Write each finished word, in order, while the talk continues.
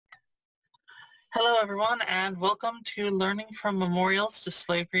Hello, everyone, and welcome to Learning from Memorials to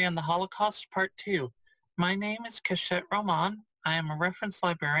Slavery and the Holocaust, Part 2. My name is Cachette Roman. I am a reference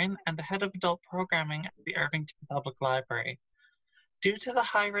librarian and the head of adult programming at the Irvington Public Library. Due to the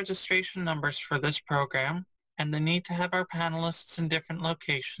high registration numbers for this program and the need to have our panelists in different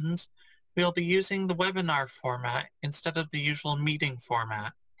locations, we'll be using the webinar format instead of the usual meeting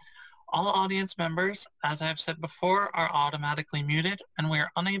format. All audience members, as I've said before, are automatically muted and we are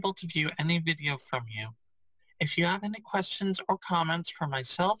unable to view any video from you. If you have any questions or comments for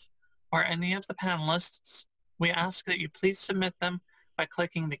myself or any of the panelists, we ask that you please submit them by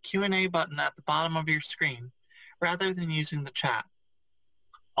clicking the Q&A button at the bottom of your screen, rather than using the chat.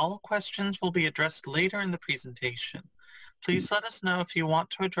 All questions will be addressed later in the presentation. Please let us know if you want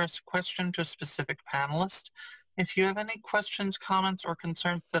to address a question to a specific panelist. If you have any questions, comments, or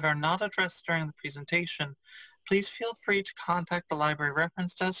concerns that are not addressed during the presentation, please feel free to contact the Library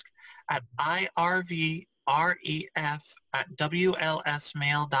Reference Desk at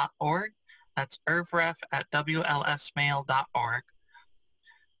irvref@wlsmail.org. That's irvref@wlsmail.org.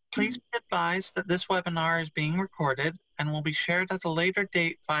 Please be advised that this webinar is being recorded and will be shared at a later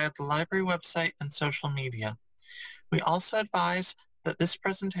date via the library website and social media. We also advise that this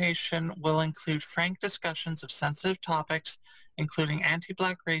presentation will include frank discussions of sensitive topics, including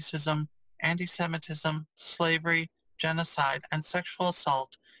anti-Black racism, anti-Semitism, slavery, genocide, and sexual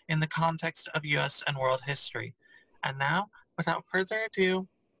assault in the context of U.S. and world history. And now, without further ado,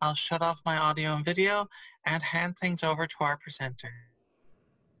 I'll shut off my audio and video and hand things over to our presenter.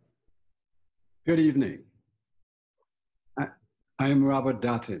 Good evening. I am Robert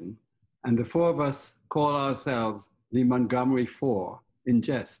Dutton, and the four of us call ourselves the Montgomery Four in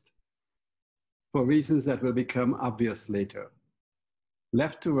jest, for reasons that will become obvious later.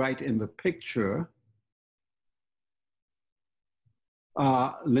 Left to right in the picture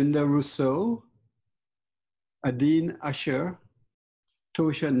are Linda Rousseau, Adine Usher,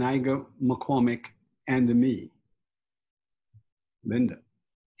 Tosha Niger McCormick, and me. Linda.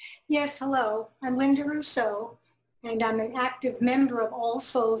 Yes, hello. I'm Linda Rousseau, and I'm an active member of All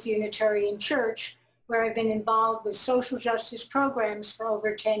Souls Unitarian Church, where I've been involved with social justice programs for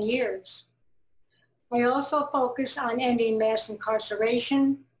over 10 years. I also focus on ending mass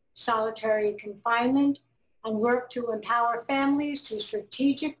incarceration, solitary confinement, and work to empower families to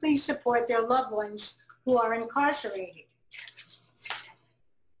strategically support their loved ones who are incarcerated.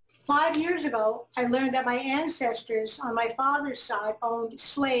 5 years ago, I learned that my ancestors on my father's side owned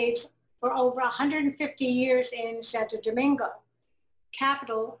slaves for over 150 years in Santo Domingo,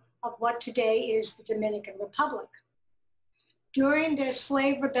 capital of what today is the Dominican Republic. During the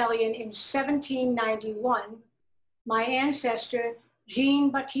slave rebellion in 1791, my ancestor,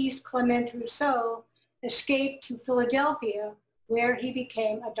 Jean-Baptiste Clement Rousseau, escaped to Philadelphia, where he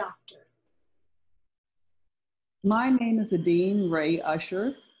became a doctor. My name is Adine Ray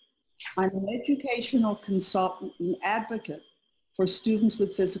Usher. I'm an educational consultant and advocate for students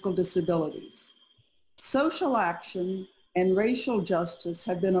with physical disabilities. Social action and racial justice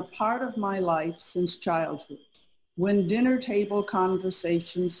have been a part of my life since childhood, when dinner table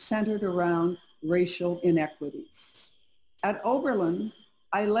conversations centered around racial inequities. At Oberlin,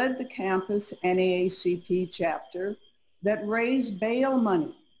 I led the campus NAACP chapter that raised bail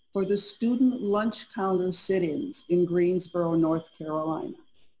money for the student lunch counter sit-ins in Greensboro, North Carolina.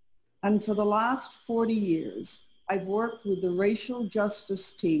 And for the last 40 years, I've worked with the racial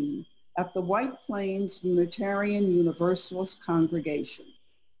justice team at the White Plains Unitarian Universalist Congregation.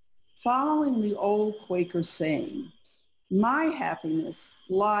 Following the old Quaker saying, my happiness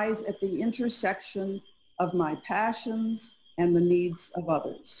lies at the intersection of my passions and the needs of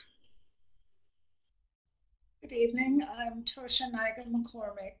others. Good evening, I'm Tosha Niger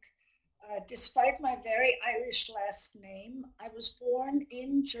McCormick. Despite my very Irish last name, I was born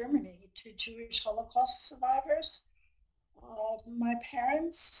in Germany to Jewish Holocaust survivors. My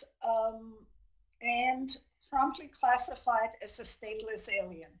parents and promptly classified as a stateless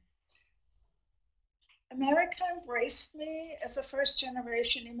alien. America embraced me as a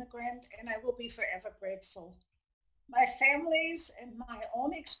first-generation immigrant, and I will be forever grateful. My family's and my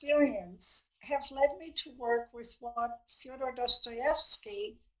own experience have led me to work with what Fyodor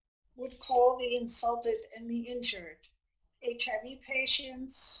Dostoevsky would call the insulted and the injured, HIV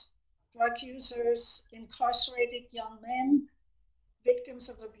patients, drug users, incarcerated young men, victims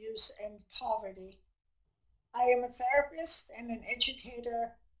of abuse and poverty. I am a therapist and an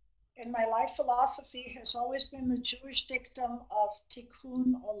educator, and my life philosophy has always been the Jewish dictum of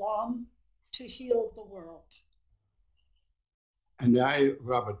tikkun olam, to heal the world. And I,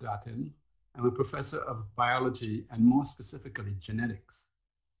 Robert Dutton, am a professor of biology and more specifically genetics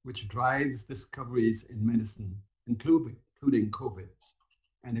which drives discoveries in medicine, including COVID,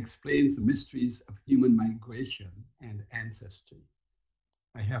 and explains the mysteries of human migration and ancestry.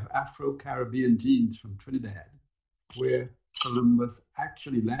 I have Afro-Caribbean genes from Trinidad, where Columbus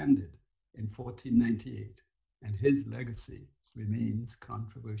actually landed in 1498, and his legacy remains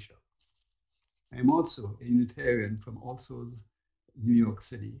controversial. I am also a Unitarian from All Souls, New York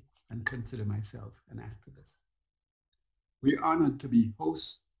City, and consider myself an activist. We're honored to be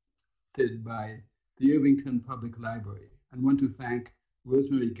hosted by the Irvington Public Library and want to thank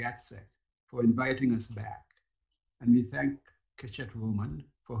Rosemary Gatzek for inviting us back. And we thank Cachette Roman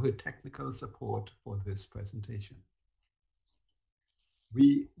for her technical support for this presentation.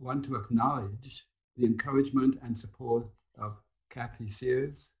 We want to acknowledge the encouragement and support of Kathy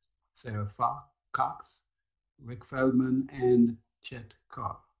Sears, Sarah Cox, Rick Feldman, and Chet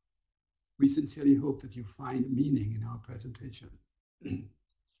Carr. We sincerely hope that you find meaning in our presentation.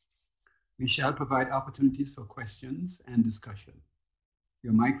 We shall provide opportunities for questions and discussion.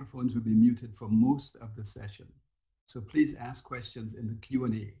 Your microphones will be muted for most of the session, so please ask questions in the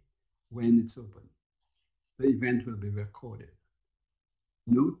Q&A when it's open. The event will be recorded.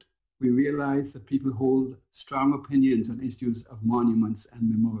 Note, we realize that people hold strong opinions on issues of monuments and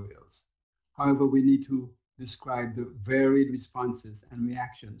memorials. However, we need to describe the varied responses and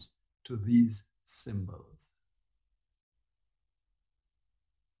reactions to these symbols.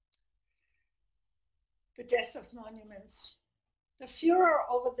 The death of monuments. The furor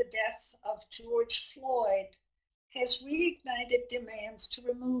over the death of George Floyd has reignited demands to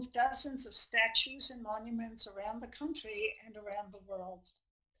remove dozens of statues and monuments around the country and around the world.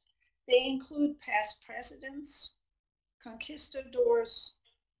 They include past presidents, conquistadors,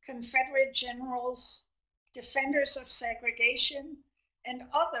 Confederate generals, defenders of segregation, and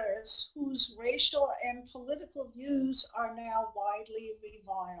others whose racial and political views are now widely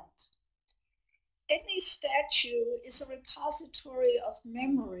reviled. Any statue is a repository of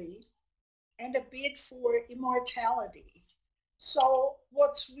memory and a bid for immortality. So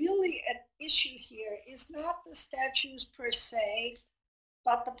what's really at issue here is not the statues per se,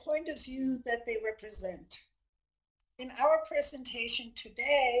 but the point of view that they represent. In our presentation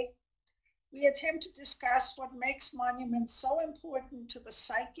today, we attempt to discuss what makes monuments so important to the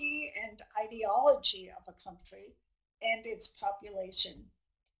psyche and ideology of a country and its population.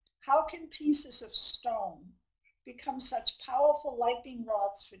 How can pieces of stone become such powerful lightning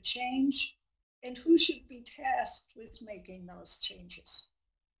rods for change, and who should be tasked with making those changes?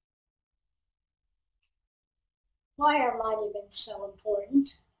 Why are monuments so important?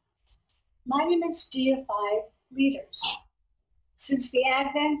 Monuments deify leaders. Since the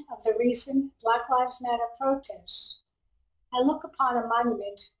advent of the recent Black Lives Matter protests, I look upon a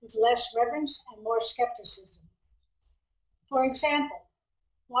monument with less reverence and more skepticism. For example,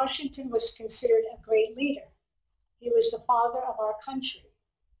 Washington was considered a great leader. He was the father of our country,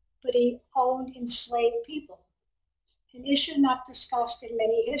 but he owned enslaved people, an issue not discussed in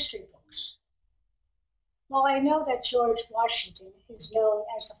many history books. While I know that George Washington is known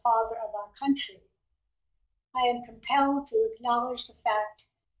as the father of our country, I am compelled to acknowledge the fact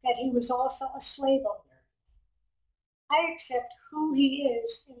that he was also a slave owner. I accept who he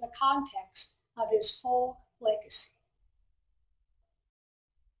is in the context of his full legacy.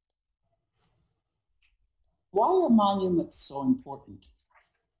 Why are monuments so important?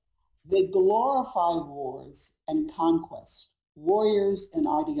 They glorify wars and conquest, warriors and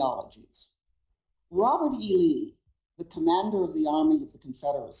ideologies. Robert E. Lee, the commander of the Army of the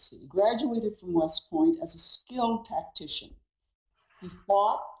Confederacy, graduated from West Point as a skilled tactician. He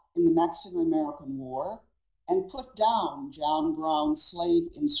fought in the Mexican-American War and put down John Brown's slave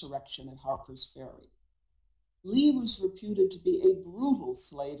insurrection at Harper's Ferry. Lee was reputed to be a brutal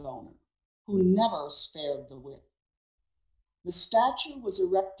slave owner who never spared the whip. The statue was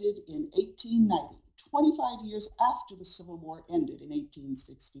erected in 1890, 25 years after the Civil War ended in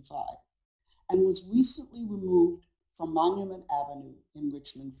 1865, and was recently removed from Monument Avenue in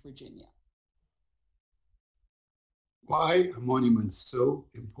Richmond, Virginia. Why are monuments so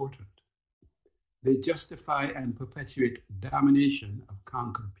important? They justify and perpetuate domination of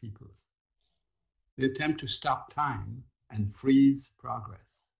conquered peoples. They attempt to stop time and freeze progress.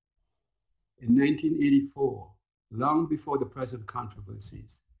 In 1984, long before the present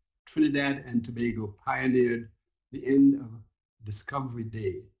controversies, Trinidad and Tobago pioneered the end of Discovery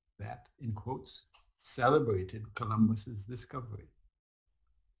Day that, in quotes, celebrated Columbus's discovery.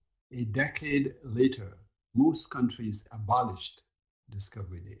 A decade later, most countries abolished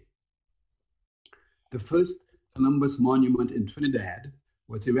Discovery Day. The first Columbus monument in Trinidad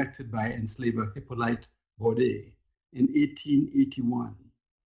was erected by enslaver Hippolyte Bourdais in 1881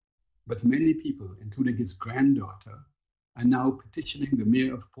 but many people, including his granddaughter, are now petitioning the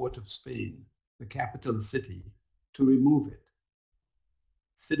mayor of Port of Spain, the capital city, to remove it.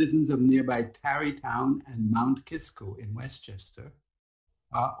 Citizens of nearby Tarrytown and Mount Kisco in Westchester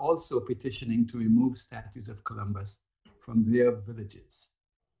are also petitioning to remove statues of Columbus from their villages.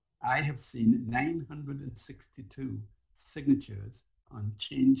 I have seen 962 signatures on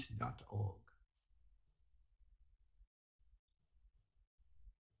change.org.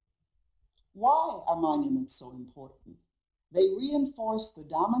 Why are monuments so important? They reinforce the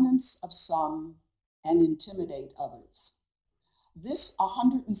dominance of some and intimidate others. This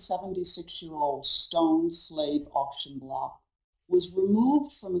 176-year-old stone slave auction block was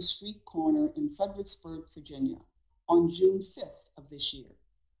removed from a street corner in Fredericksburg, Virginia on June 5th of this year.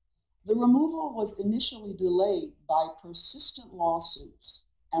 The removal was initially delayed by persistent lawsuits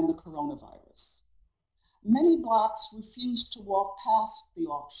and the coronavirus. Many Blacks refused to walk past the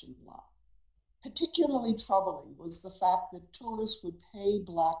auction block. Particularly troubling was the fact that tourists would pay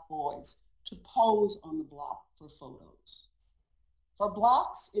Black boys to pose on the block for photos. For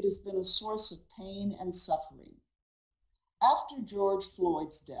Blacks, it has been a source of pain and suffering. After George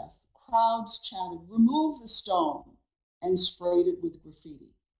Floyd's death, crowds chanted, "Remove the stone," and sprayed it with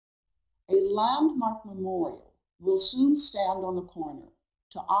graffiti. A landmark memorial will soon stand on the corner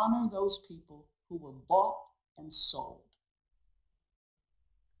to honor those people who were bought and sold.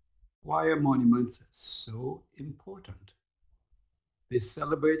 Why are monuments so important? They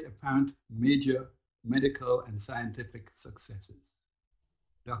celebrate apparent major medical and scientific successes.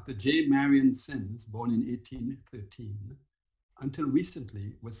 Dr. J. Marion Sims, born in 1813, until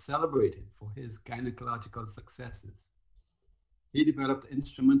recently was celebrated for his gynecological successes. He developed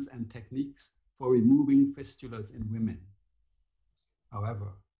instruments and techniques for removing fistulas in women.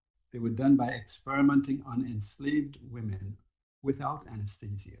 However, they were done by experimenting on enslaved women without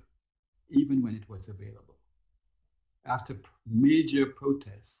anesthesia, even when it was available. After major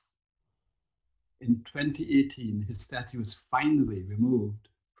protests, in 2018, his statue was finally removed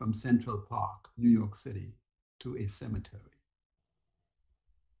from Central Park, New York City, to a cemetery.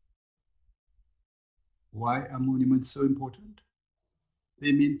 Why are monuments so important?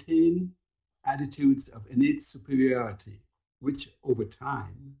 They maintain attitudes of innate superiority, which over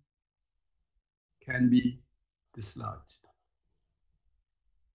time can be dislodged.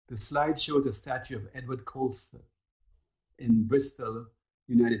 The slide shows a statue of Edward Colston in Bristol,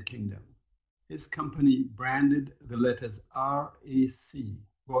 United Kingdom. His company branded the letters RAC,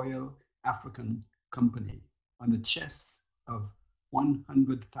 Royal African Company, on the chests of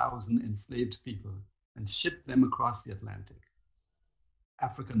 100,000 enslaved people and shipped them across the Atlantic.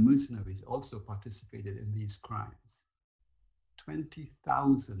 African mercenaries also participated in these crimes.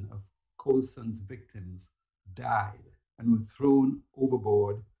 20,000 of Colston's victims died and were thrown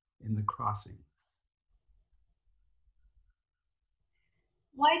overboard in the crossings.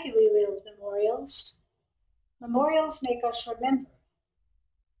 Why do we build memorials? Memorials make us remember.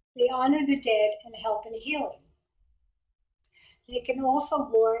 They honor the dead and help in healing. They can also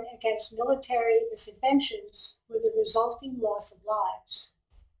warn against military misadventures with the resulting loss of lives.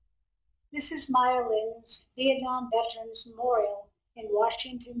 This is Maya Lin's Vietnam Veterans Memorial in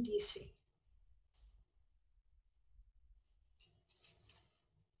Washington, D.C.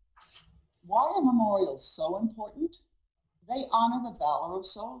 Why are memorials so important? They honor the valor of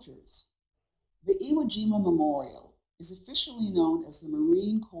soldiers. The Iwo Jima Memorial is officially known as the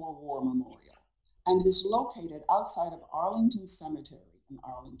Marine Corps War Memorial and is located outside of Arlington Cemetery in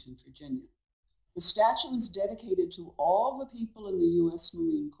Arlington, Virginia. The statue is dedicated to all the people in the U.S.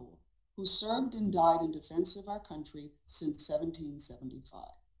 Marine Corps who served and died in defense of our country since 1775.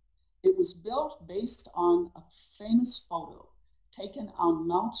 It was built based on a famous photo taken on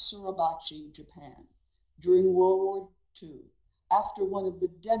Mount Suribachi, Japan, during World War II, after one of the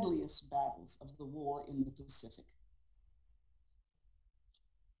deadliest battles of the war in the Pacific.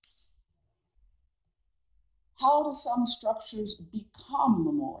 How do some structures become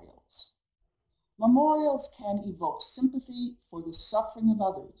memorials? Memorials can evoke sympathy for the suffering of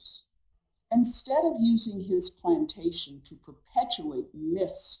others. Instead of using his plantation to perpetuate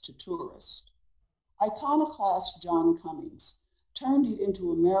myths to tourists, iconoclast John Cummings turned it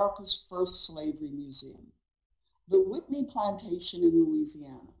into America's first slavery museum. The Whitney Plantation in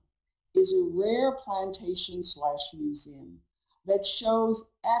Louisiana is a rare plantation/museum that shows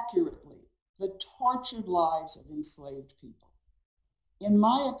accurately the tortured lives of enslaved people. In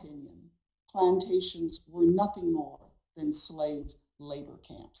my opinion, plantations were nothing more than slave labor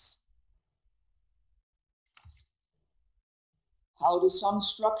camps. How do some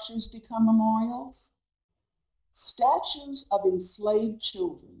structures become memorials? Statues of enslaved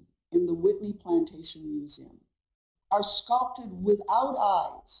children in the Whitney Plantation Museum are sculpted without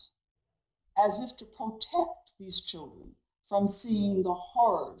eyes, as if to protect these children from seeing the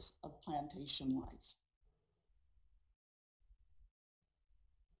horrors of plantation life.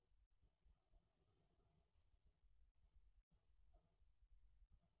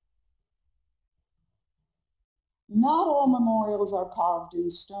 Not all memorials are carved in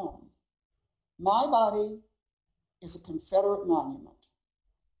stone. My body is a Confederate monument.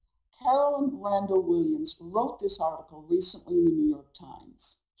 Carolyn Randall Williams wrote this article recently in the New York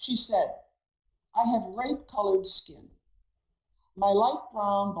Times. She said, "I have rape-colored skin. My light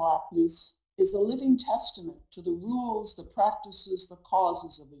brown blackness is a living testament to the rules, the practices, the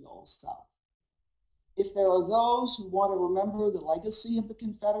causes of the Old South. If there are those who want to remember the legacy of the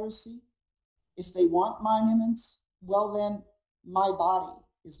Confederacy, if they want monuments, well then, my body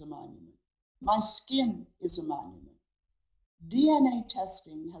is a monument. My skin is a monument. DNA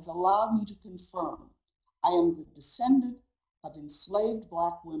testing has allowed me to confirm I am the descendant of enslaved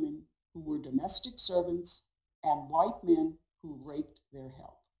Black women who were domestic servants and white men who raped their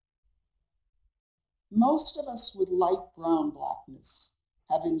help. Most of us with light brown blackness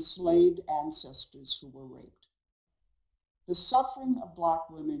have enslaved ancestors who were raped. The suffering of Black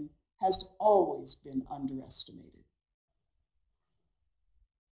women has always been underestimated."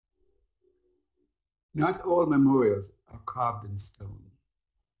 Not all memorials are carved in stone.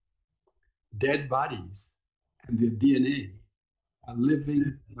 Dead bodies and their DNA are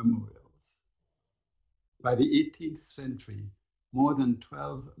living memorials. By the 18th century, more than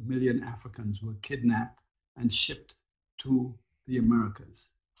 12 million Africans were kidnapped and shipped to the Americas.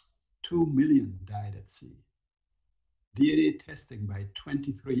 2 million died at sea. DNA testing by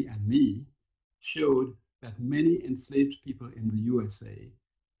 23andMe showed that many enslaved people in the USA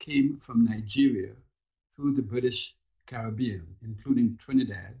came from Nigeria through the British Caribbean, including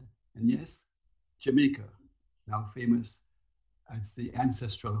Trinidad and, yes, Jamaica, now famous as the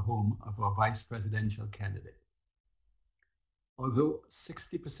ancestral home of our vice presidential candidate. Although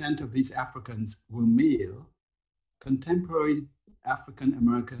 60% of these Africans were male, contemporary African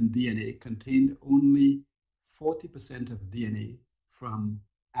American DNA contained only 40% of DNA from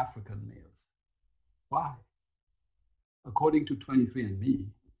African males. Why? According to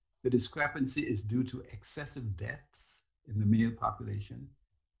 23andMe, the discrepancy is due to excessive deaths in the male population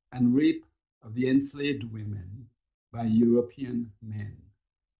and rape of the enslaved women by European men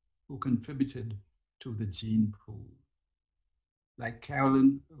who contributed to the gene pool. Like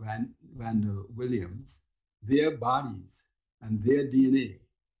Carolyn Randall Williams, their bodies and their DNA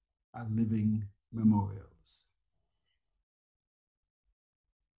are living memorials.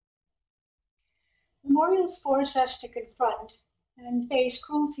 Memorials force us to confront and face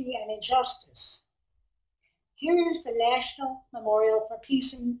cruelty and injustice. Here is the National Memorial for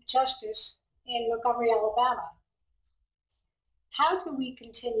Peace and Justice in Montgomery, Alabama. How do we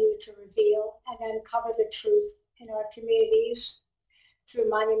continue to reveal and uncover the truth in our communities through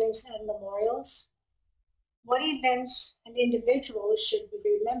monuments and memorials? What events and individuals should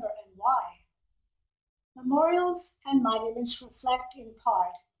we remember and why? Memorials and monuments reflect in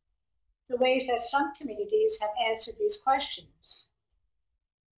part the ways that some communities have answered these questions.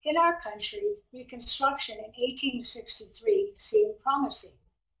 In our country, Reconstruction in 1863 seemed promising,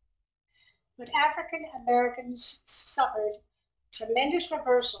 but African Americans suffered tremendous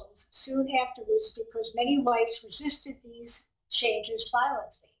reversals soon afterwards because many whites resisted these changes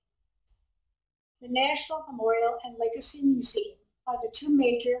violently. The National Memorial and Legacy Museum are the two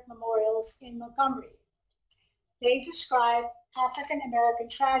major memorials in Montgomery. They describe African American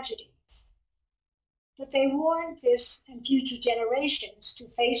tragedy, but they warn this and future generations to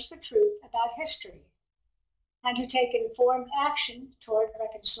face the truth about history and to take informed action toward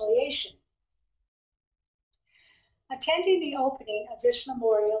reconciliation. Attending the opening of this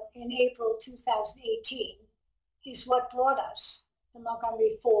memorial in April 2018 is what brought us, the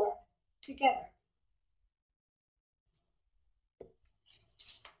Montgomery Four, together.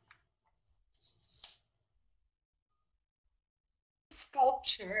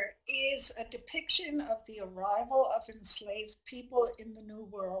 Sculpture is a depiction of the arrival of enslaved people in the New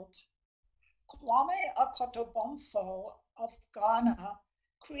World. Kwame Akotobomfo of Ghana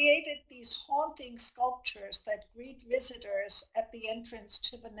created these haunting sculptures that greet visitors at the entrance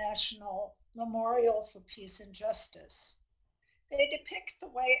to the National Memorial for Peace and Justice. They depict the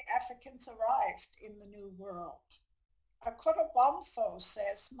way Africans arrived in the New World. Akotobomfo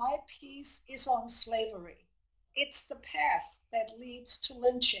says, "My piece is on slavery. It's the path that leads to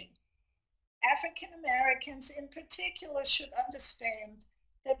lynching. African Americans in particular should understand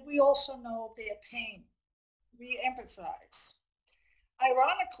that we also know their pain. We empathize.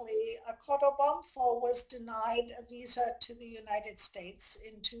 Ironically, Akoto was denied a visa to the United States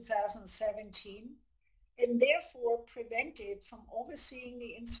in 2017 and therefore prevented from overseeing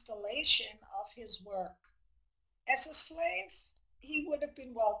the installation of his work. As a slave, he would have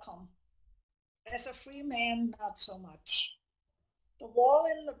been welcome. As a free man, not so much. The wall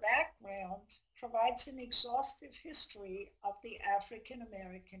in the background provides an exhaustive history of the African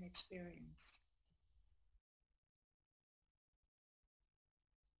American experience.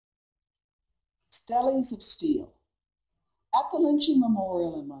 Steles of steel. At the lynching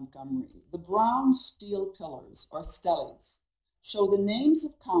memorial in Montgomery, the brown steel pillars, or steles, show the names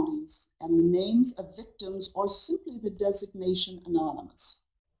of counties and the names of victims, or simply the designation anonymous.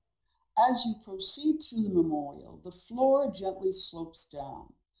 As you proceed through the memorial, the floor gently slopes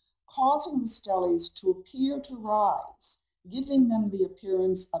down, causing the steles to appear to rise, giving them the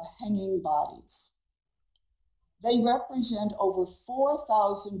appearance of hanging bodies. They represent over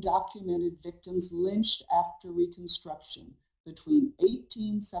 4,000 documented victims lynched after Reconstruction between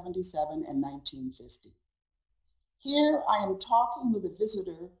 1877 and 1950. Here I am talking with a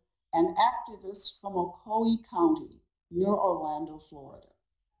visitor and activist from Ocoee County near Orlando, Florida,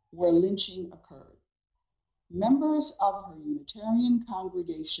 where lynching occurred. Members of her Unitarian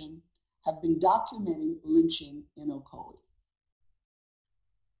congregation have been documenting lynching in Ocoee.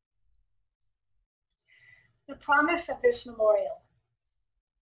 The promise of this memorial.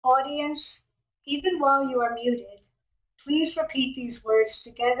 Audience, even while you are muted, please repeat these words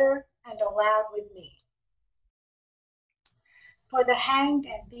together and aloud with me. For the hanged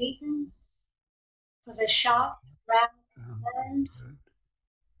and beaten, for the shot, round, and burned,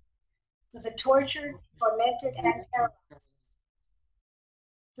 for the tortured, tormented, and terrorized,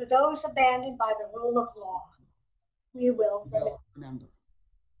 for those abandoned by the rule of law, we will remember.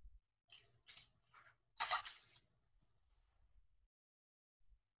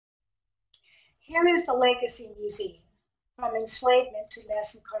 Here is the Legacy Museum, from enslavement to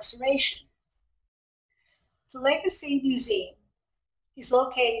mass incarceration. The Legacy Museum is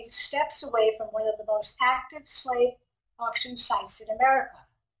located steps away from one of the most active slave auction sites in America.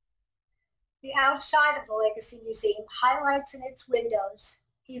 The outside of the Legacy Museum highlights in its windows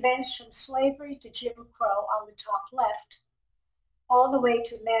events from slavery to Jim Crow on the top left, all the way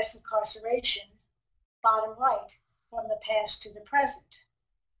to mass incarceration, bottom right, from the past to the present.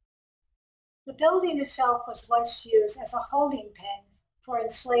 The building itself was once used as a holding pen for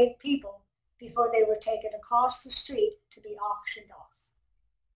enslaved people before they were taken across the street to be auctioned off.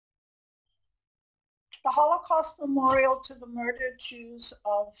 The Holocaust Memorial to the Murdered Jews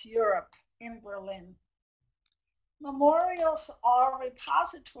of Europe in Berlin. Memorials are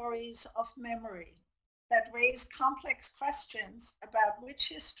repositories of memory that raise complex questions about which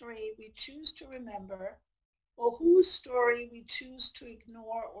history we choose to remember or whose story we choose to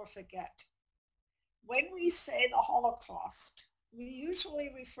ignore or forget. When we say the Holocaust, we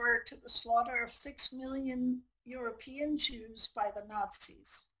usually refer to the slaughter of 6 million European Jews by the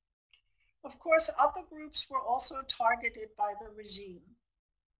Nazis. Of course, other groups were also targeted by the regime.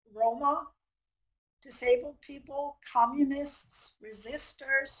 Roma, disabled people, communists,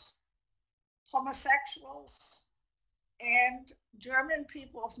 resistors, homosexuals, and German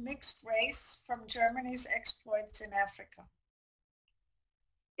people of mixed race from Germany's exploits in Africa.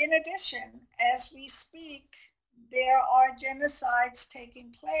 In addition, as we speak, there are genocides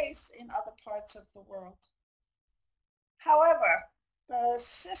taking place in other parts of the world. However, the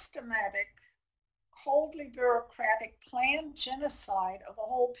systematic, coldly bureaucratic planned genocide of a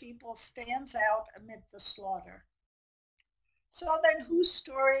whole people stands out amid the slaughter. So then, whose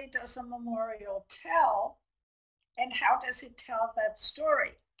story does a memorial tell, and how does it tell that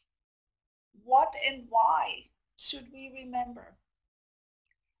story? What and why should we remember?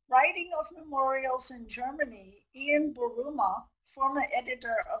 Writing of memorials in Germany, Ian Buruma, former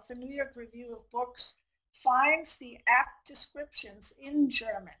editor of the New York Review of Books, finds the apt descriptions in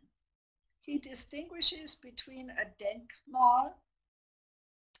German. He distinguishes between a Denkmal,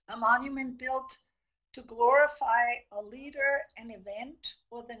 a monument built to glorify a leader, an event,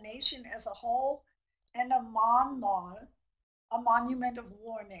 or the nation as a whole, and a Mahnmal, a monument of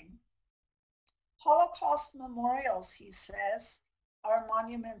warning. Holocaust memorials, he says, are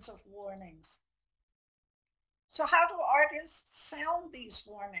monuments of warnings. So how do artists sound these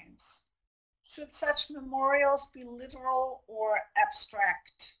warnings? Should such memorials be literal or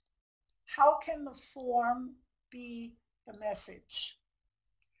abstract? How can the form be the message?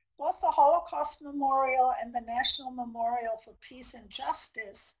 Both the Holocaust Memorial and the National Memorial for Peace and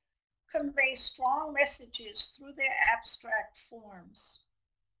Justice convey strong messages through their abstract forms,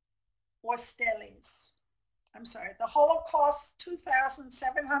 or steles. the Holocaust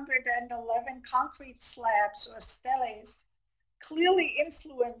 2,711 concrete slabs or steles clearly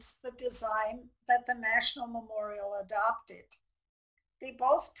influenced the design that the National Memorial adopted. They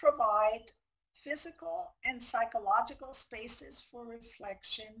both provide physical and psychological spaces for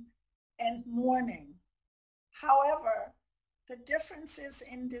reflection and mourning. However, the differences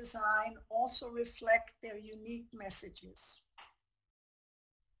in design also reflect their unique messages.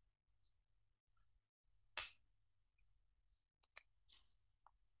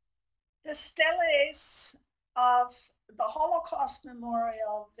 The steles of the Holocaust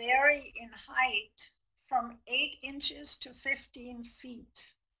Memorial vary in height from 8 inches to 15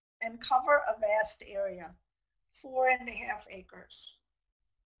 feet and cover a vast area, 4.5 acres.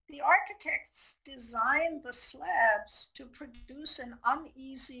 The architects designed the slabs to produce an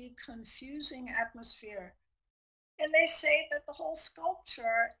uneasy, confusing atmosphere, and they say that the whole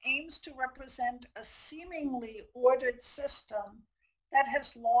sculpture aims to represent a seemingly ordered system that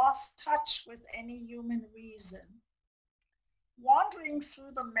has lost touch with any human reason. Wandering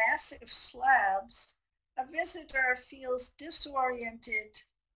through the massive slabs, a visitor feels disoriented,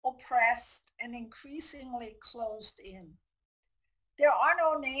 oppressed, and increasingly closed in. There are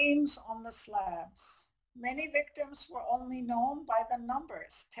no names on the slabs. Many victims were only known by the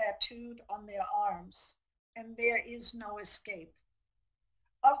numbers tattooed on their arms, and there is no escape.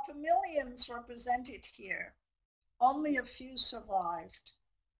 Of the millions represented here, only a few survived,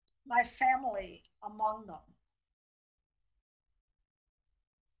 my family among them.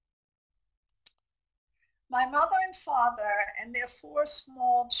 My mother and father and their 4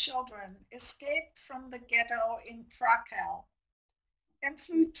 small children escaped from the ghetto in Krakow, and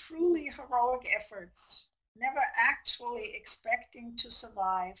through truly heroic efforts, never actually expecting to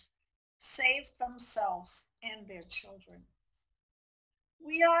survive, saved themselves and their children.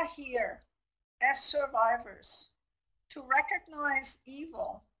 We are here as survivors to recognize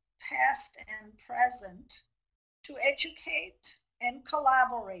evil, past and present, to educate and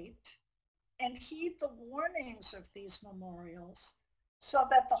collaborate, and heed the warnings of these memorials so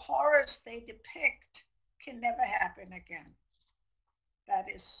that the horrors they depict can never happen again. That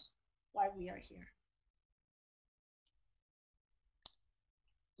is why we are here.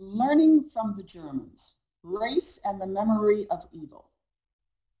 Learning from the Germans, Race and the Memory of Evil.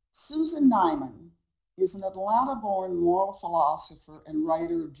 Susan Neiman is an Atlanta-born moral philosopher and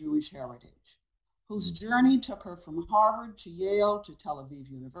writer of Jewish heritage, whose journey took her from Harvard to Yale to Tel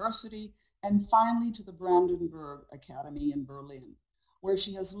Aviv University and finally to the Brandenburg Academy in Berlin, where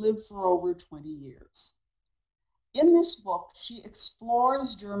she has lived for over 20 years. In this book, she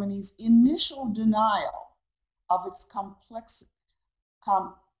explores Germany's initial denial of its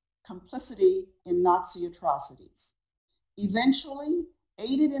complicity in Nazi atrocities. Eventually,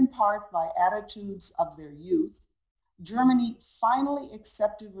 aided in part by attitudes of their youth, Germany finally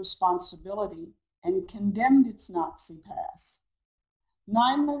accepted responsibility and condemned its Nazi past.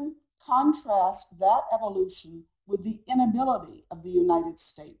 Neiman contrasts that evolution with the inability of the United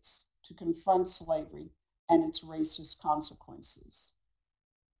States to confront slavery and its racist consequences.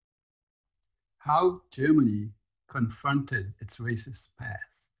 How Germany confronted its racist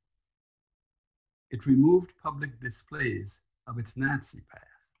past. It removed public displays of its Nazi past.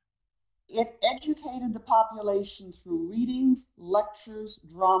 It educated the population through readings, lectures,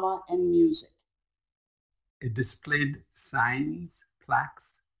 drama, and music. It displayed signs,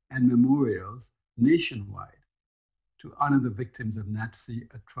 plaques, and memorials nationwide to honor the victims of Nazi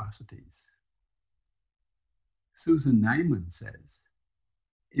atrocities. Susan Neiman says,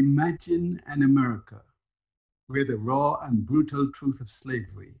 imagine an America where the raw and brutal truth of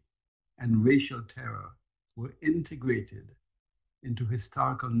slavery and racial terror were integrated into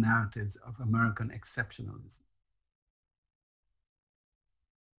historical narratives of American exceptionalism.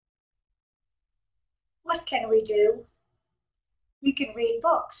 What can we do? We can read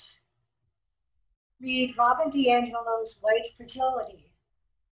books. Read Robin DiAngelo's White Fragility,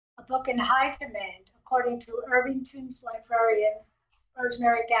 a book in high demand, according to Irvington's librarian,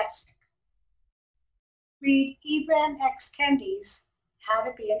 Rosemary Gatznick. Read Ibram X. Kendi's How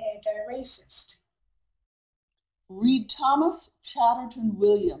to Be an Anti-Racist. Read Thomas Chatterton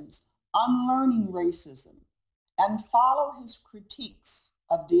Williams' Unlearning Racism and follow his critiques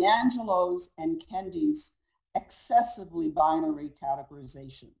of DiAngelo's and Kendi's excessively binary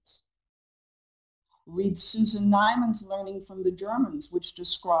categorizations. Read Susan Neiman's Learning from the Germans, which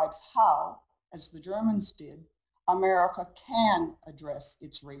describes how, as the Germans did, America can address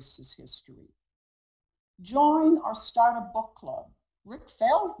its racist history. Join or start a book club. Rick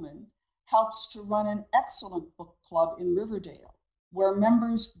Feldman helps to run an excellent book club in Riverdale, where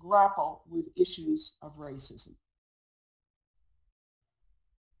members grapple with issues of racism.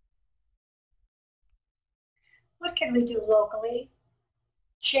 What can we do locally?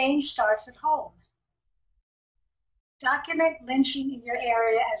 Change starts at home. Document lynching in your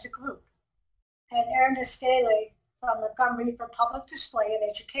area as a group and earn a stele from Montgomery for public display and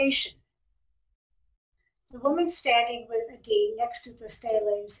education. The woman standing with a D next to the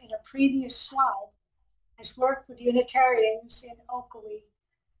steles in a previous slide has worked with Unitarians in Oakawee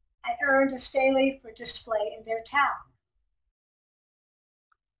and earned a stele for display in their town.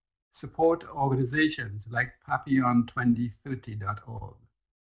 Support organizations like Papillon2030.org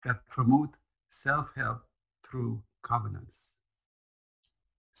that promote self-help through governance.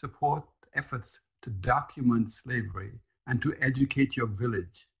 Support efforts to document slavery and to educate your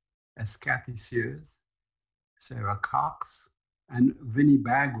village, as Kathy Sears, Sarah Cox, and Vinnie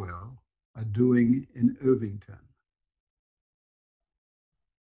Bagwell are doing in Irvington.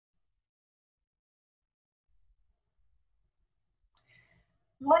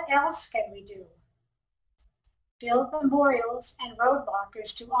 What else can we do? Build memorials and road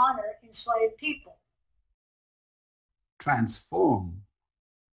markers to honor enslaved people. Transform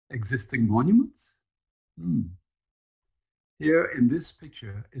existing monuments? Here in this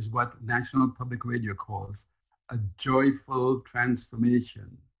picture is what National Public Radio calls a joyful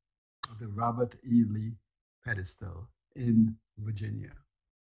transformation of the Robert E. Lee pedestal in Virginia.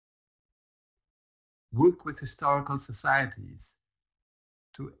 Work with historical societies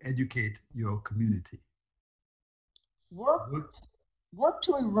to educate your community. Work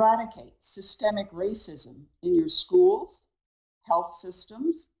to eradicate systemic racism in your schools, health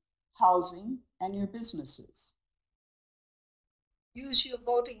systems, housing, and your businesses. Use your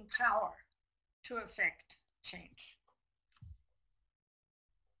voting power to affect change.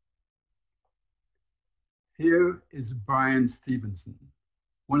 Here is Brian Stevenson,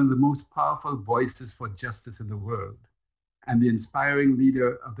 one of the most powerful voices for justice in the world, and the inspiring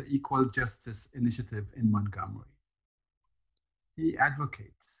leader of the Equal Justice Initiative in Montgomery. He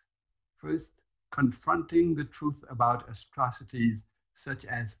advocates, first, confronting the truth about atrocities such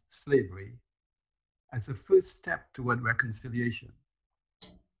as slavery as a first step toward reconciliation.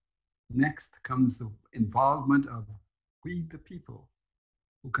 Next comes the involvement of we the people,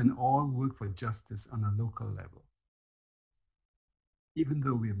 who can all work for justice on a local level. Even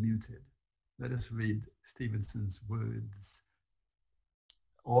though we are muted, let us read Stevenson's words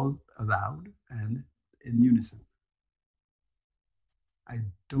all aloud and in unison. I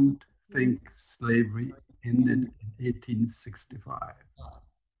don't think slavery ended in 1865.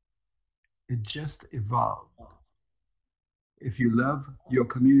 It just evolved. If you love your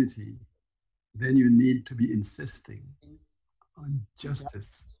community, then you need to be insisting on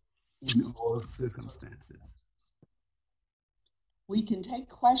justice in all circumstances. We can take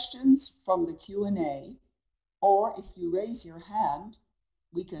questions from the Q&A, or if you raise your hand,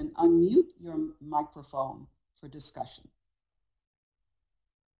 we can unmute your microphone for discussion.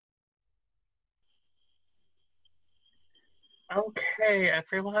 Okay,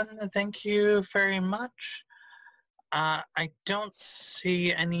 everyone, thank you very much. I don't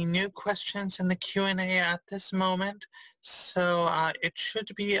see any new questions in the Q&A at this moment, so it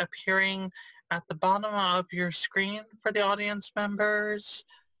should be appearing at the bottom of your screen for the audience members.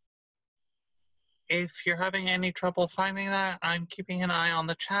 If you're having any trouble finding that, I'm keeping an eye on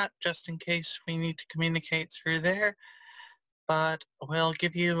the chat just in case we need to communicate through there. But we'll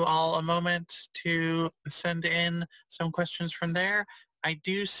give you all a moment to send in some questions from there. I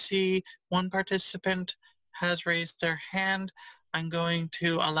do see one participant has raised their hand. I'm going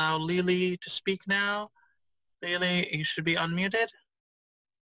to allow Lily to speak now. Lily, you should be unmuted.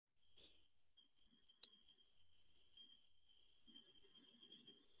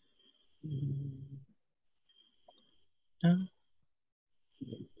 No?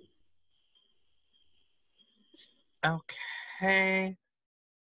 Okay.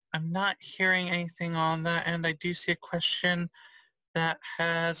 I'm not hearing anything on that, and I do see a question that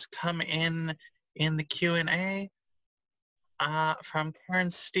has come in the Q&A from Karen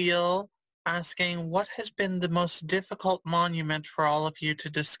Steele asking, what has been the most difficult monument for all of you to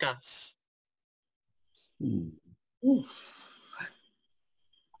discuss?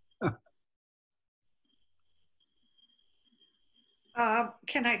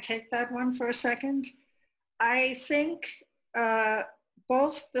 Can I take that one for a second? I think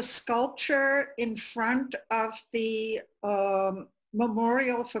both the sculpture in front of the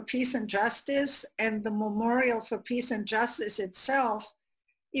Memorial for Peace and Justice and the Memorial for Peace and Justice itself,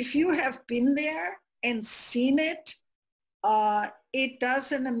 if you have been there and seen it, it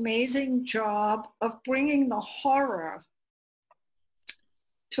does an amazing job of bringing the horror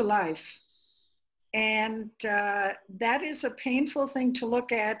to life. And that is a painful thing to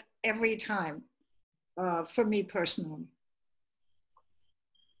look at every time, for me personally.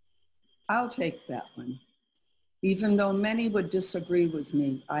 I'll take that one. Even though many would disagree with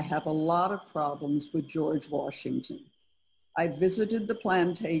me, I have a lot of problems with George Washington. I visited the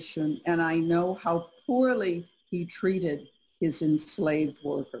plantation and I know how poorly he treated his enslaved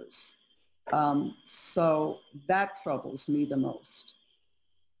workers. So that troubles me the most.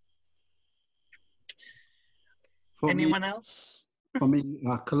 Anyone else? For me,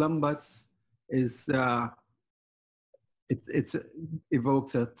 Columbus is, it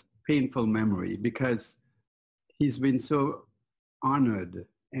evokes a painful memory because he's been so honored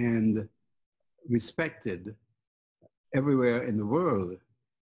and respected everywhere in the world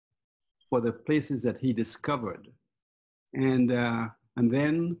for the places that he discovered. And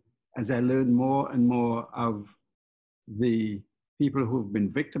then as I learned more and more of the people who've been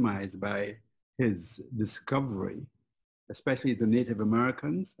victimized by his discovery, especially the Native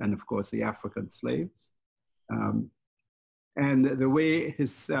Americans and of course the African slaves, and the way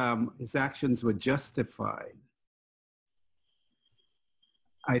his actions were justified,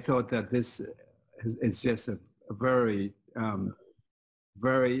 I thought that this is just a very,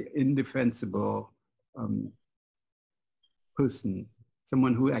 very indefensible person,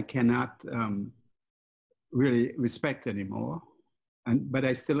 someone who I cannot really respect anymore. But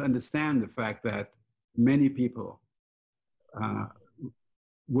I still understand the fact that many people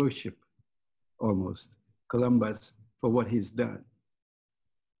worship almost Columbus for what he's done.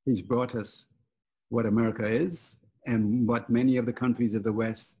 He's brought us what America is and what many of the countries of the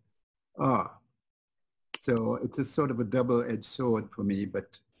West are. So it's a sort of a double-edged sword for me,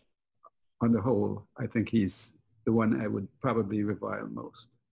 but on the whole, I think he's the one I would probably revile most.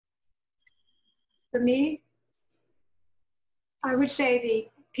 For me, I would say the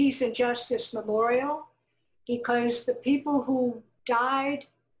Peace and Justice Memorial, because the people who died,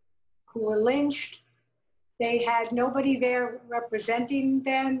 who were lynched, they had nobody there representing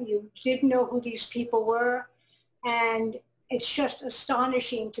them. You didn't know who these people were. And it's just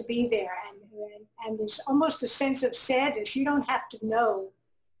astonishing to be there. And there's almost a sense of sadness. You don't have to know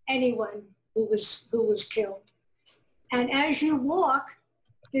anyone who was killed. And as you walk,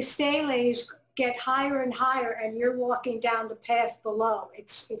 the steles get higher and higher and you're walking down the path below.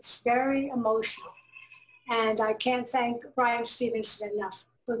 It's very emotional. And I can't thank Brian Stevenson enough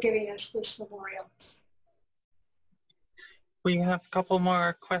for giving us this memorial. We have a couple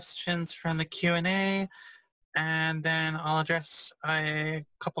more questions from the Q&A, and then I'll address a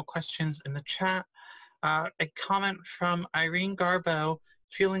couple questions in the chat. A comment from Irene Garbo,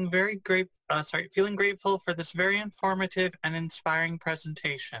 feeling grateful for this very informative and inspiring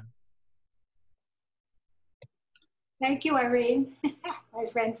presentation. Thank you, Irene, my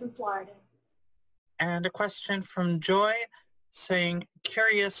friend from Florida. And a question from Joy saying,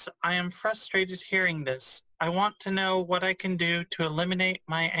 curious, I am frustrated hearing this. I want to know what I can do to eliminate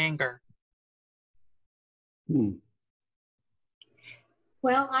my anger.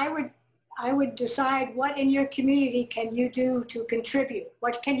 Well, I would decide what in your community can you do to contribute?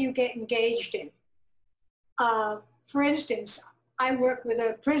 What can you get engaged in? For instance, I work with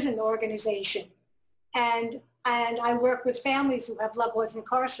a prison organization and I work with families who have loved ones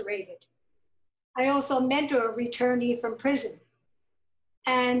incarcerated. I also mentor a returnee from prison.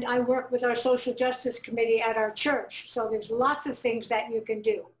 And I work with our social justice committee at our church. So there's lots of things that you can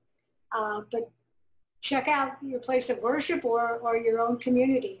do. But check out your place of worship or your own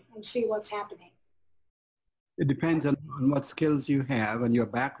community and see what's happening. It depends on what skills you have and your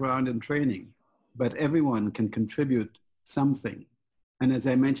background and training, but everyone can contribute something. And as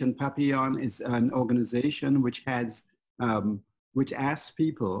I mentioned, Papillon is an organization which has, which asks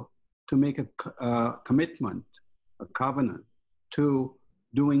people to make a commitment, a covenant to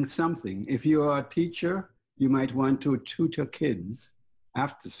doing something. If you are a teacher, you might want to tutor kids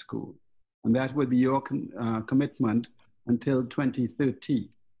after school. And that would be your commitment until 2030.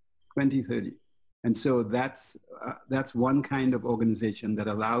 And so that's one kind of organization that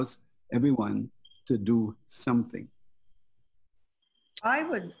allows everyone to do something. I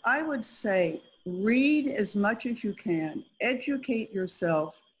would say read as much as you can, educate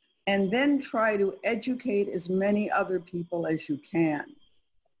yourself, and then try to educate as many other people as you can.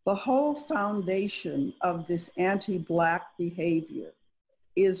 The whole foundation of this anti-Black behavior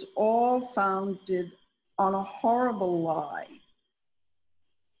is all founded on a horrible lie.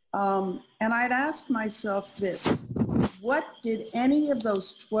 And I'd ask myself this, what did any of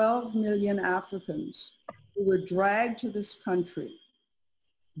those 12 million Africans who were dragged to this country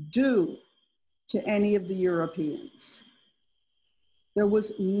do to any of the Europeans? There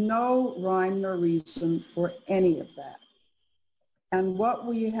was no rhyme nor reason for any of that. And what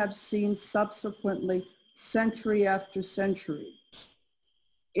we have seen subsequently, century after century,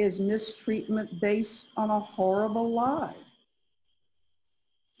 is mistreatment based on a horrible lie.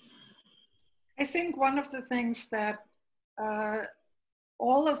 I think one of the things that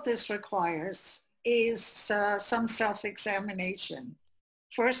all of this requires is some self-examination,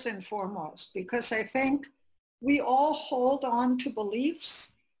 first and foremost, because I think we all hold on to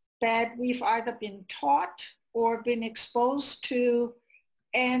beliefs that we've either been taught or been exposed to,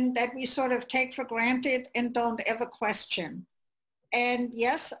 and that we sort of take for granted and don't ever question. And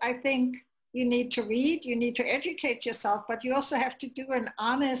yes, I think you need to read, you need to educate yourself, but you also have to do an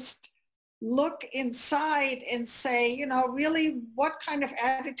honest look inside and say, you know, really, what kind of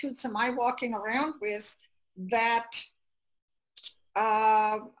attitudes am I walking around with that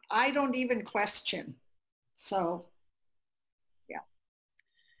I don't even question? So, yeah.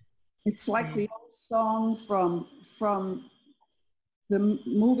 It's like the old song from the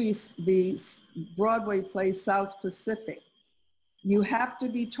movies, the Broadway play South Pacific. You have to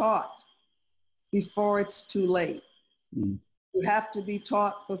be taught before it's too late. Mm. You have to be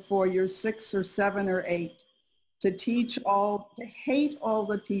taught before you're 6 or 7 or 8 to hate all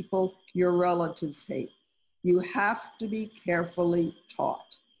the people your relatives hate. You have to be carefully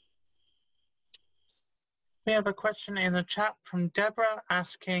taught. We have a question in the chat from Deborah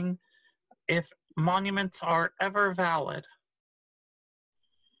asking if monuments are ever valid.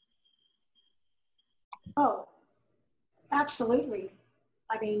 Oh, absolutely.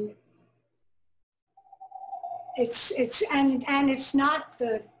 I mean, it's not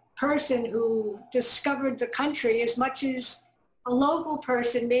the person who discovered the country as much as a local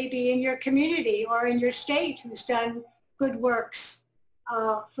person maybe in your community or in your state who's done good works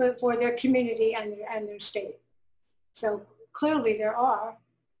for their community and their state. So clearly there are.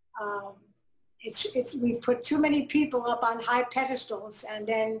 We've put too many people up on high pedestals and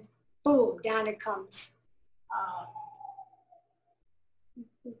then boom, down it comes.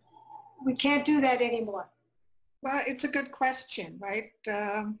 We can't do that anymore. Well, it's a good question, right?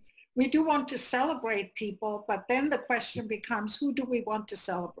 We do want to celebrate people, but then the question becomes, who do we want to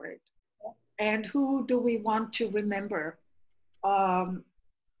celebrate? And who do we want to remember?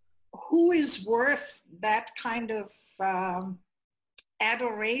 Who is worth that kind of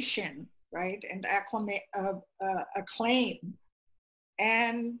adoration, right? And acclaim.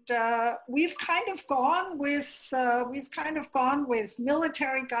 And we've kind of gone with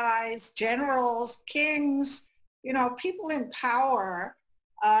military guys, generals, kings, you know, people in power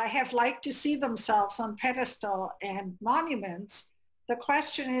have liked to see themselves on pedestal and monuments. The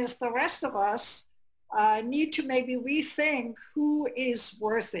question is, the rest of us need to maybe rethink who is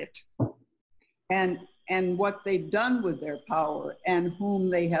worth it. And what they've done with their power and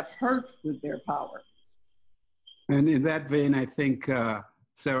whom they have hurt with their power. And in that vein, I think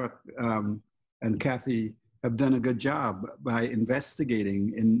Sarah and Kathy have done a good job by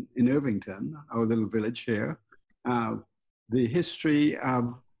investigating in Irvington, our little village here, the history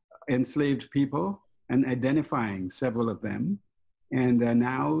of enslaved people and identifying several of them. And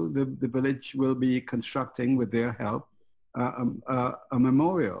now the village will be constructing, with their help, a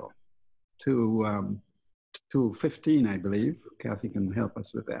memorial to 15, I believe. Kathy can help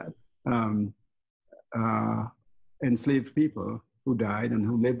us with that. Enslaved people who died and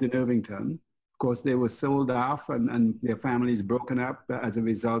who lived in Irvington. Of course, they were sold off and their families broken up as a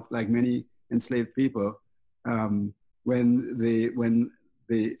result, like many enslaved people. When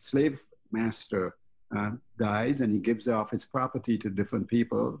the slave master dies and he gives off his property to different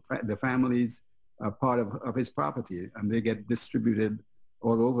people, the families are part of his property and they get distributed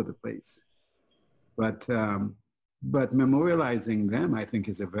all over the place. But memorializing them, I think,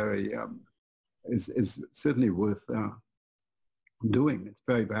 is a very is certainly worth doing. It's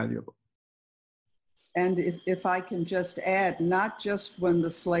very valuable. And if I can just add, not just when the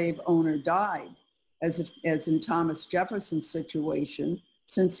slave owner died, as in Thomas Jefferson's situation,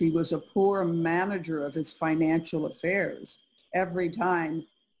 since he was a poor manager of his financial affairs, every time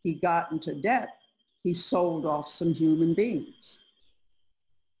he got into debt, he sold off some human beings.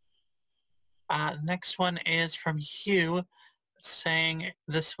 Next one is from Hugh, saying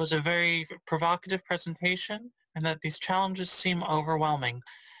this was a very provocative presentation and that these challenges seem overwhelming.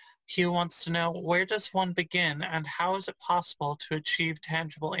 Hugh wants to know, where does one begin and how is it possible to achieve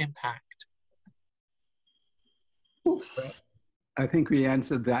tangible impact? I think we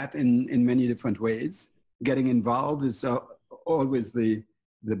answered that in many different ways. Getting involved is always the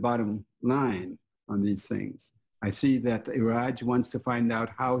bottom line on these things. I see that Iraj wants to find out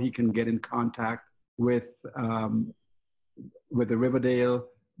how he can get in contact with with the Riverdale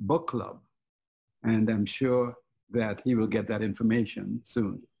Book Club. And I'm sure that he will get that information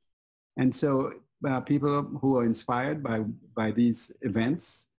soon. And so people who are inspired by these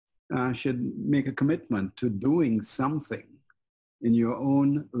events should make a commitment to doing something in your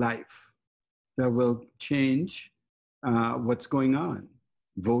own life that will change what's going on.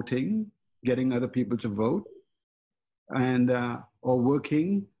 Voting, getting other people to vote, and or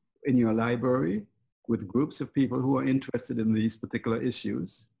working in your library with groups of people who are interested in these particular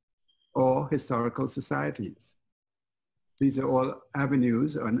issues, or historical societies. These are all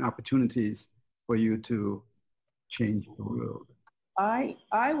avenues and opportunities for you to change the world.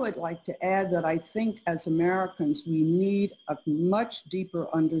 I would like to add that I think as Americans, we need a much deeper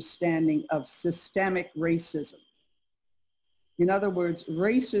understanding of systemic racism. In other words,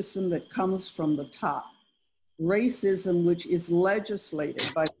 racism that comes from the top, racism which is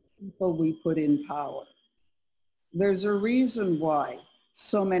legislated by the people we put in power. There's a reason why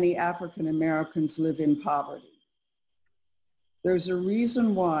so many African Americans live in poverty. There's a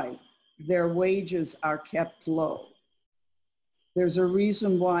reason why their wages are kept low. There's a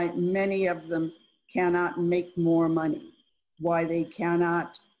reason why many of them cannot make more money, why they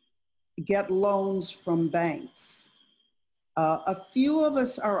cannot get loans from banks. A few of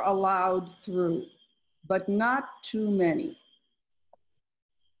us are allowed through, but not too many.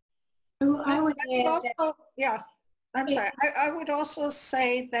 I would add that, yeah, I'm sorry. I would also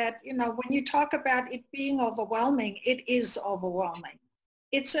say that, you know, when you talk about it being overwhelming, it is overwhelming.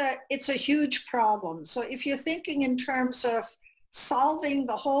 It's a huge problem. So if you're thinking in terms of solving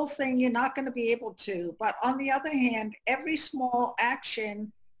the whole thing, you're not going to be able to. But on the other hand, every small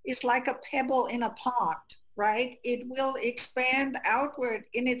action is like a pebble in a pond, right? It will expand outward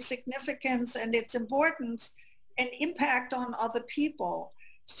in its significance and its importance and impact on other people.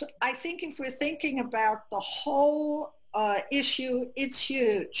 So I think if we're thinking about the whole issue, it's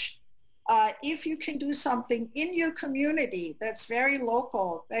huge. If you can do something in your community that's very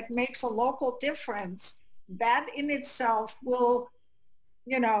local, that makes a local difference, that in itself will,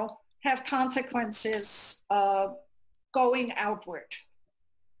 you know, have consequences going outward.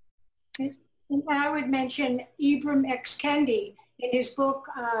 and I would mention Ibram X. Kendi in his book,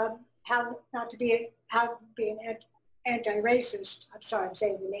 How to Be an Anti-Racist. I'm sorry, I'm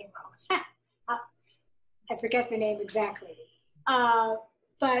saying the name wrong. I forget the name exactly.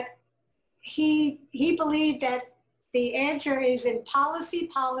 But he believed that the answer is in policy,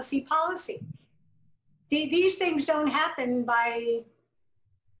 policy, policy. These things don't happen by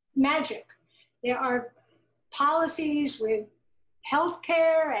magic. There are policies with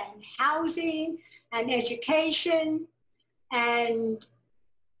healthcare and housing and education and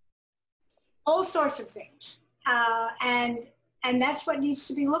all sorts of things. And that's what needs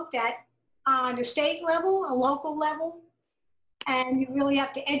to be looked at on a state level, a local level. And you really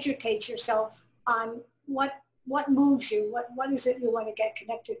have to educate yourself on what moves you, what is it you want to get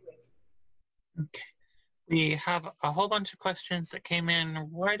connected with. Okay. We have a whole bunch of questions that came in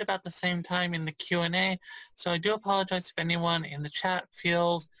right about the same time in the Q&A. So I do apologize if anyone in the chat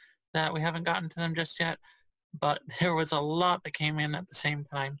feels that we haven't gotten to them just yet, but there was a lot that came in at the same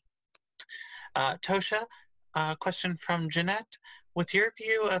time. Tosha, a question from Jeanette. With your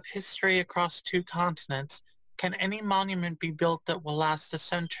view of history across 2 continents, can any monument be built that will last a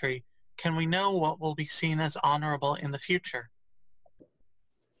century? Can we know what will be seen as honorable in the future?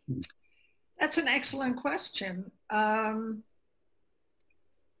 That's an excellent question. I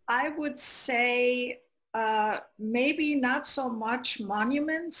would say maybe not so much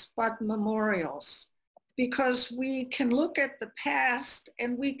monuments, but memorials, because we can look at the past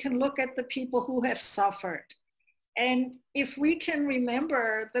and we can look at the people who have suffered. And if we can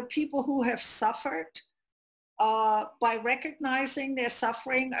remember the people who have suffered by recognizing their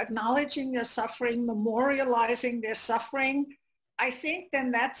suffering, acknowledging their suffering, memorializing their suffering, I think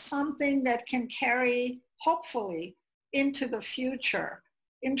then that's something that can carry, hopefully, into the future.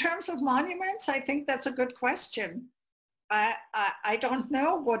 In terms of monuments, I think that's a good question. I don't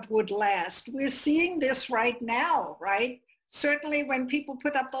know what would last. We're seeing this right now, right? Certainly when people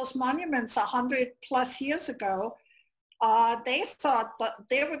put up those monuments 100+ years ago, they thought that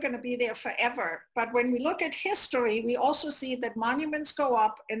they were going to be there forever. But when we look at history, we also see that monuments go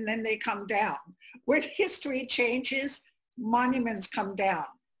up and then they come down. When history changes, monuments come down.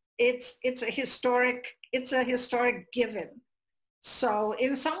 It's a historic given. So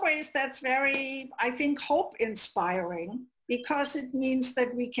in some ways that's very, I think, hope inspiring, because it means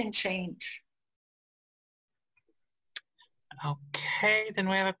that we can change. Okay, then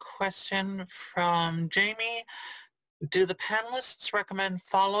we have a question from Jamie. Do the panelists recommend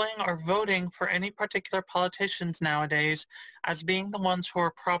following or voting for any particular politicians nowadays as being the ones who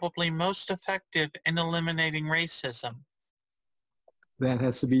are probably most effective in eliminating racism? That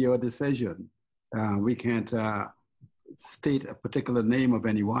has to be your decision. We can't state a particular name of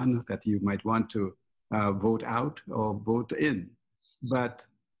anyone that you might want to vote out or vote in. But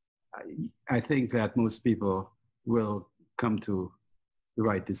I think that most people will come to the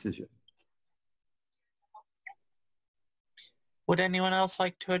right decision. Would anyone else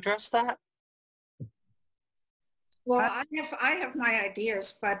like to address that? Well, I have my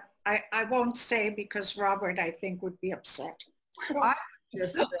ideas, but I won't say because Robert, I think, would be upset. I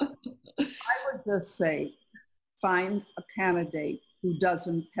would just say, find a candidate who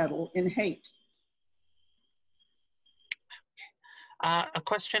doesn't peddle in hate. A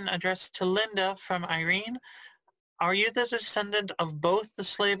question addressed to Linda from Irene. Are you the descendant of both the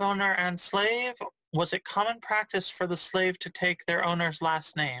slave owner and slave? Was it common practice for the slave to take their owner's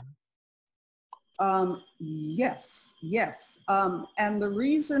last name? Yes. And the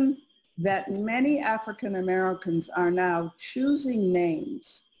reason that many African Americans are now choosing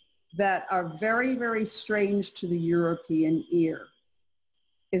names that are very, very strange to the European ear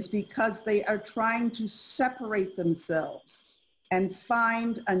is because they are trying to separate themselves and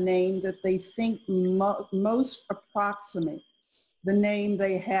find a name that they think most approximate the name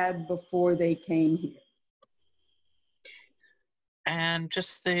they had before they came here. And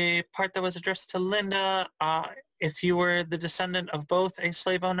just the part that was addressed to Linda, if you were the descendant of both a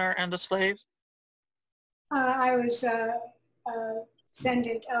slave owner and a slave? I was a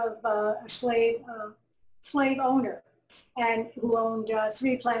descendant of a slave owner, and who owned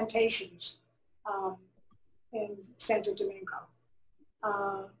 3 plantations in Santo Domingo.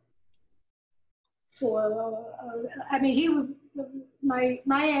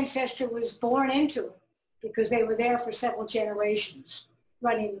 My ancestor was born into it because they were there for several generations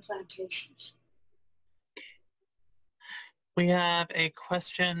running the plantations. We have a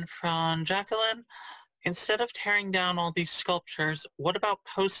question from Jacqueline. Instead of tearing down all these sculptures, what about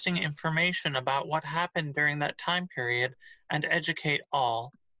posting information about what happened during that time period and educate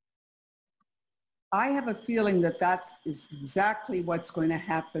all? I have a feeling that that is exactly what's going to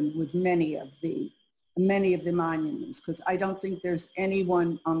happen with many of the monuments, because I don't think there's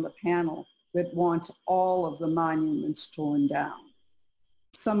anyone on the panel that wants all of the monuments torn down.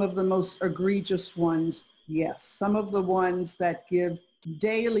 Some of the most egregious ones, yes. Some of the ones that give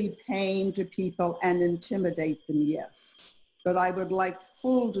daily pain to people and intimidate them, yes. But I would like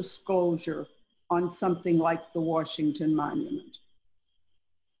full disclosure on something like the Washington Monument.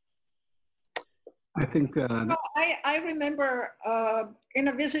 I think I remember in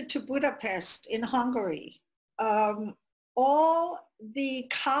a visit to Budapest in Hungary, all the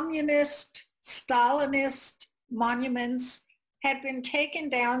communist, Stalinist monuments had been taken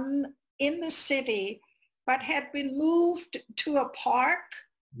down in the city, but had been moved to a park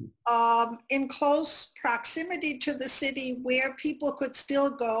in close proximity to the city where people could still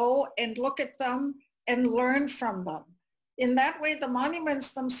go and look at them and learn from them. In that way, the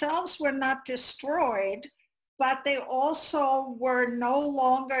monuments themselves were not destroyed, but they also were no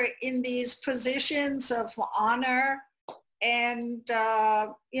longer in these positions of honor and,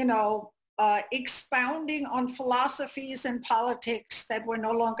 expounding on philosophies and politics that were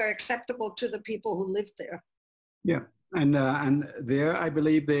no longer acceptable to the people who lived there. Yeah, and there, I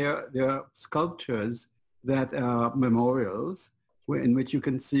believe there are sculptures that are memorials in which you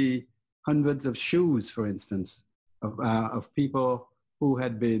can see hundreds of shoes, for instance, of people who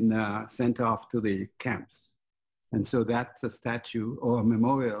had been sent off to the camps. And so that's a statue or a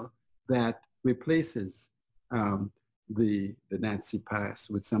memorial that replaces the Nazi past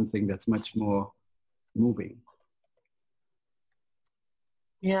with something that's much more moving.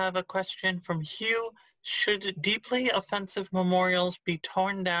 We have a question from Hugh. Should deeply offensive memorials be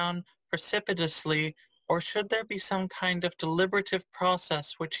torn down precipitously, or should there be some kind of deliberative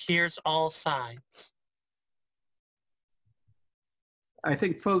process which hears all sides? I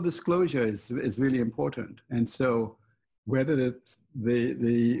think full disclosure is really important. And so whether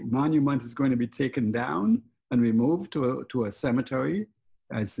the monument is going to be taken down and removed to a cemetery,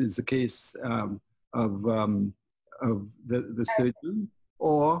 as is the case of the surgeon,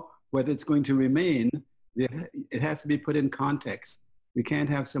 or whether it's going to remain, it has to be put in context. We can't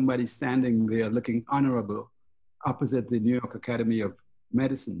have somebody standing there looking honorable opposite the New York Academy of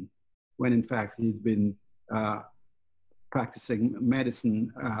Medicine, when in fact he's been practicing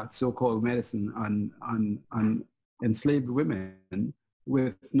medicine, so-called medicine on enslaved women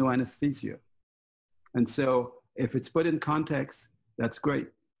with no anesthesia. And so if it's put in context, that's great.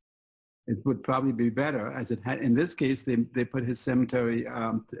 it would probably be better, as it had in this case. They put his cemetery,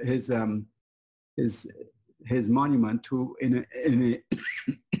 his monument to in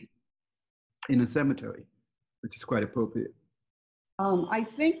a cemetery, which is quite appropriate. I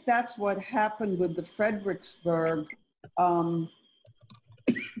think that's what happened with the Fredericksburg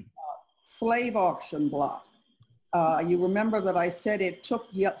slave auction block. You remember that I said it took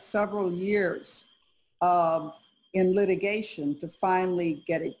yet several years in litigation to finally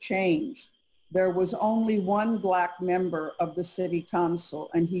get it changed. There was only one black member of the city council,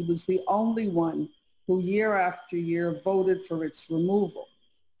 and he was the only one who year after year voted for its removal.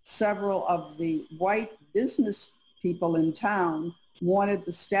 Several of the white business people in town wanted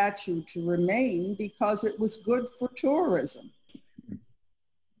the statue to remain because it was good for tourism.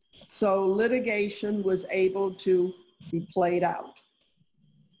 So litigation was able to be played out.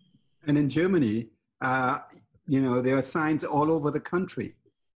 And in Germany, there are signs all over the country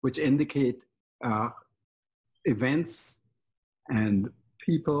which indicate events and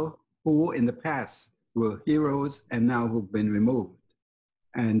people who in the past were heroes and now who've been removed.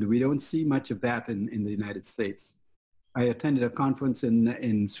 And we don't see much of that in the United States. I attended a conference in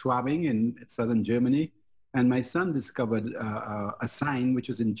Schwabing in southern Germany, and my son discovered a sign which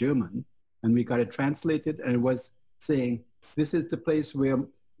was in German, and we got it translated, and it was saying, this is the place where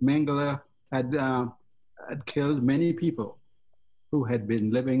Mengele had killed many people who had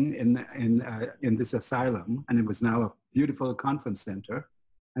been living in this asylum, and it was now a beautiful conference center.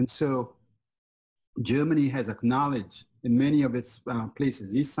 And so Germany has acknowledged in many of its places.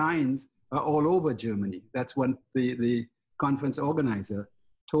 These signs are all over Germany. That's what the conference organizer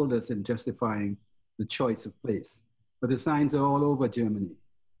told us in justifying the choice of place. But the signs are all over Germany.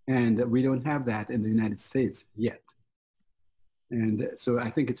 And we don't have that in the United States yet. And so I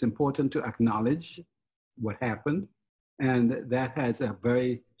think it's important to acknowledge what happened. And that has a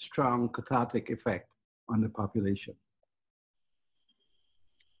very strong cathartic effect on the population.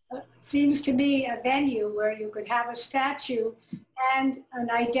 Seems to me a venue where you could have a statue and an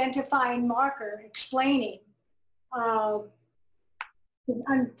identifying marker explaining the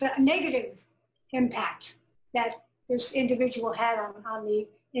negative impact that this individual had on the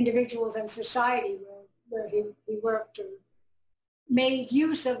individuals and society where he worked or made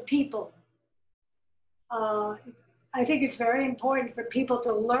use of people. I think it's very important for people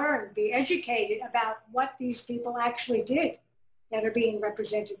to learn, be educated about what these people actually did that are being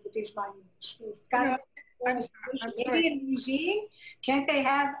represented with these monuments. Maybe in a museum, can't they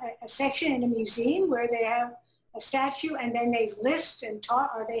have a section in a museum where they have a statue and then they list and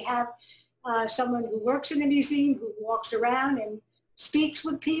talk, or they have someone who works in the museum who walks around and speaks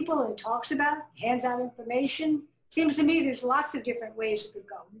with people and talks about, hands out information. Seems to me there's lots of different ways it could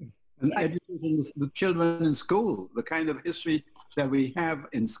go. And educating the children in school, the kind of history that we have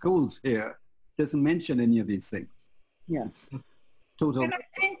in schools here doesn't mention any of these things. Yes. Total. And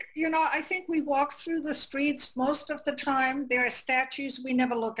I think we walk through the streets most of the time. There are statues, we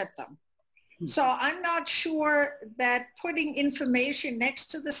never look at them. So I'm not sure that putting information next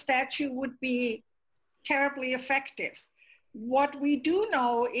to the statue would be terribly effective. What we do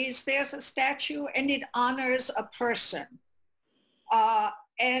know is there's a statue and it honors a person.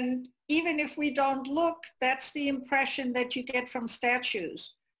 And even if we don't look, that's the impression that you get from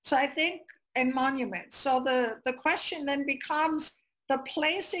statues. So I think, and monuments. So the question then becomes, the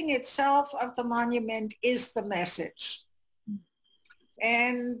placing itself of the monument is the message.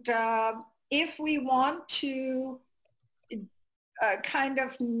 And if we want to kind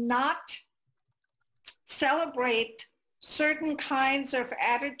of not celebrate certain kinds of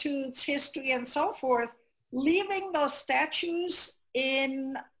attitudes, history, and so forth, leaving those statues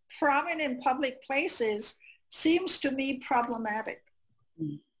in prominent public places seems to me problematic.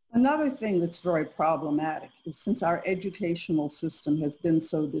 Another thing that's very problematic is since our educational system has been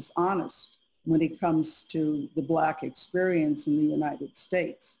so dishonest when it comes to the Black experience in the United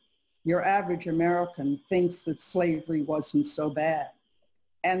States, your average American thinks that slavery wasn't so bad.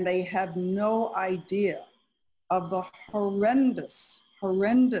 And they have no idea of the horrendous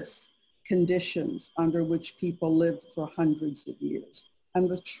conditions under which people lived for hundreds of years and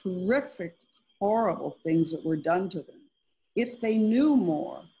the terrific, horrible things that were done to them. If they knew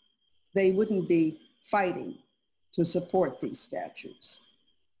more, they wouldn't be fighting to support these statues.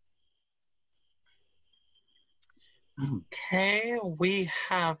 Okay, we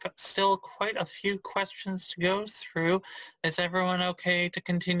have still quite a few questions to go through. Is everyone okay to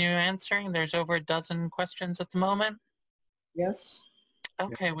continue answering? There's over a dozen questions at the moment. Yes.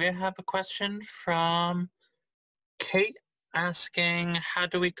 Okay, we have a question from Kate asking, how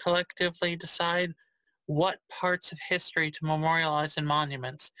do we collectively decide what parts of history to memorialize in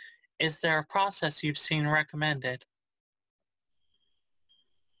monuments? Is there a process you've seen recommended?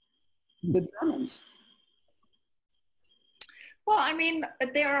 The Germans. Well, I mean,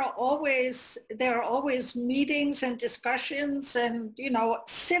 there are always meetings and discussions and, you know,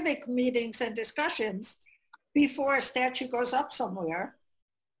 civic meetings and discussions before a statue goes up somewhere.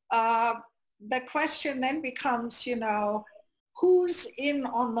 The question then becomes, you know, who's in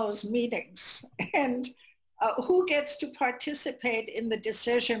on those meetings and who gets to participate in the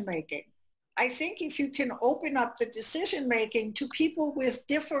decision making. I think if you can open up the decision making to people with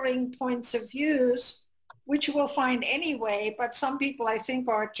differing points of views, which you will find anyway, but some people I think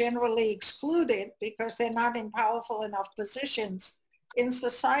are generally excluded because they're not in powerful enough positions in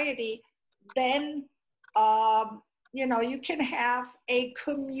society, then you know, you can have a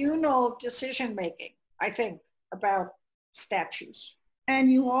communal decision making, I think, about statues.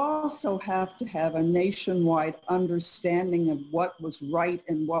 And you also have to have a nationwide understanding of what was right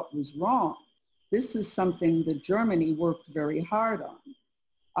and what was wrong. This is something that Germany worked very hard on.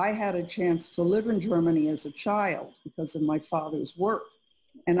 I had a chance to live in Germany as a child because of my father's work.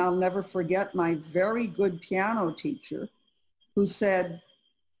 And I'll never forget my very good piano teacher who said,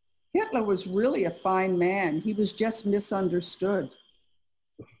 Hitler was really a fine man. He was just misunderstood.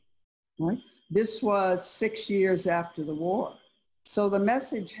 Right? This was 6 years after the war. So the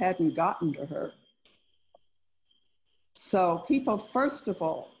message hadn't gotten to her. So people, first of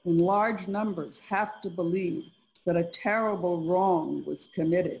all, in large numbers, have to believe that a terrible wrong was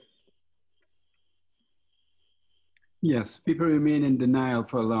committed. Yes, people remain in denial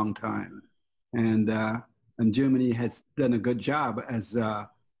for a long time. And Germany has done a good job, as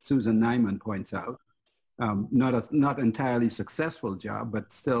Susan Nyman points out. Not entirely successful job,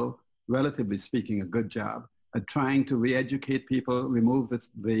 but still, relatively speaking, a good job at trying to re-educate people, remove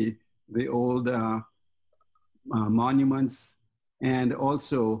the old monuments, and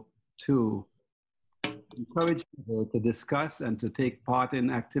also to encourage people to discuss and to take part in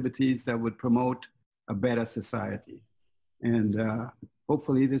activities that would promote a better society. And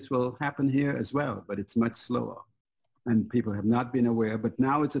hopefully this will happen here as well, but it's much slower. And people have not been aware, but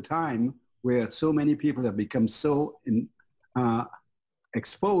now it's a time where so many people have become so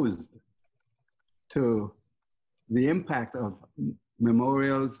exposed to the impact of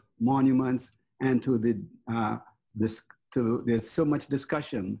memorials, monuments, and to there's so much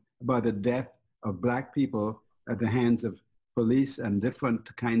discussion about the death of Black people at the hands of police and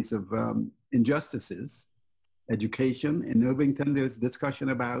different kinds of injustices. Education. In Irvington, there's discussion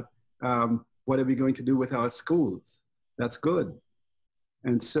about what are we going to do with our schools. That's good.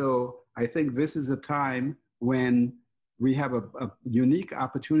 And so I think this is a time when we have a unique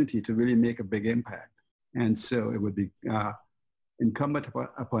opportunity to really make a big impact. And so it would be incumbent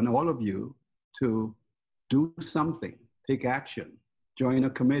upon all of you to do something, take action, join a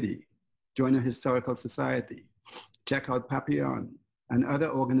committee, join a historical society, check out Papillon and other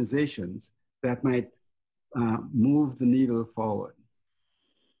organizations that might move the needle forward.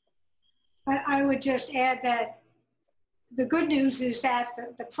 I would just add that the good news is that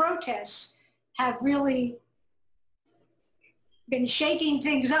the protests have really been shaking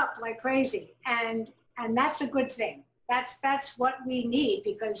things up like crazy, and that's a good thing. That's what we need,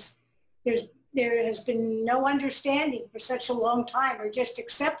 because there has been no understanding for such a long time, or just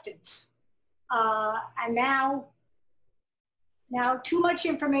acceptance. And now too much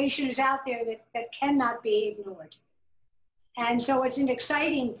information is out there that cannot be ignored. And so it's an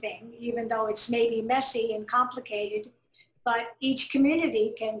exciting thing, even though it's maybe messy and complicated, but each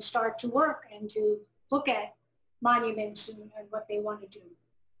community can start to work and to look at monuments and what they want to do.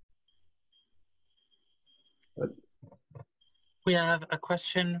 We have a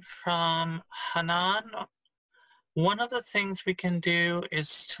question from Hanan. One of the things we can do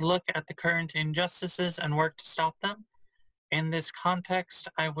is to look at the current injustices and work to stop them. In this context,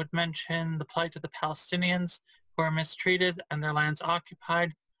 I would mention the plight of the Palestinians, who are mistreated and their lands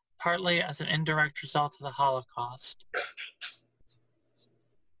occupied, partly as an indirect result of the Holocaust.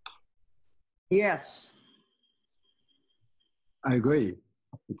 Yes. I agree.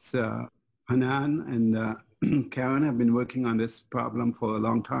 It's Hanan and Karen have been working on this problem for a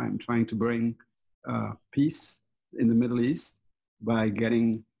long time, trying to bring peace in the Middle East by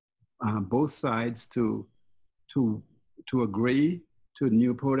getting both sides to agree to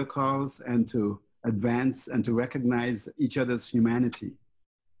new protocols and to advance and to recognize each other's humanity.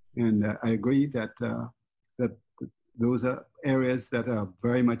 And I agree that that those are areas that are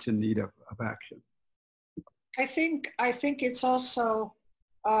very much in need of action. I think it's also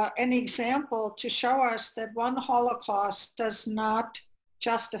an example to show us that one Holocaust does not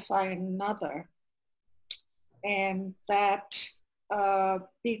justify another, and that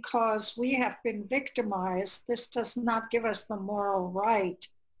because we have been victimized, this does not give us the moral right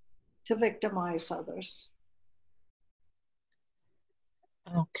to victimize others.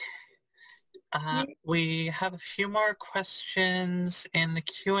 Okay. We have a few more questions in the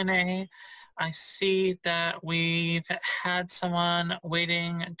Q&A. I see that we've had someone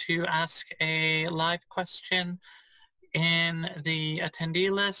waiting to ask a live question in the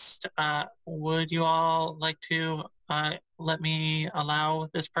attendee list. Would you all like to let me allow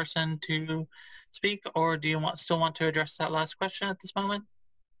this person to speak, or do you still want to address that last question at this moment?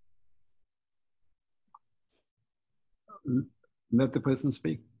 Let the person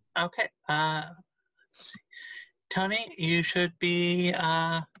speak. Okay. Let's see. Tony, you should be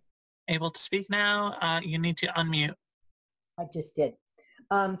able to speak now. You need to unmute. I just did.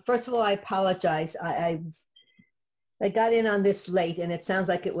 First of all, I apologize. I got in on this late, and it sounds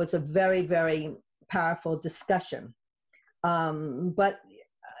like it was a very, very powerful discussion. But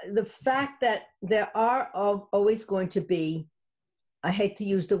the fact that there are always going to be, I hate to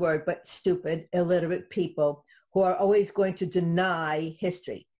use the word, but stupid, illiterate people who are always going to deny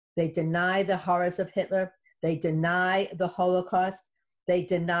history. They deny the horrors of Hitler. They deny the Holocaust. They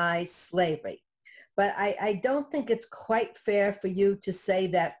deny slavery. But I don't think it's quite fair for you to say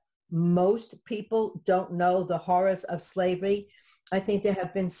that most people don't know the horrors of slavery. I think there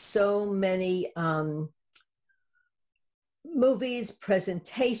have been so many movies,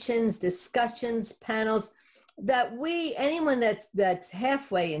 presentations, discussions, panels, that anyone that's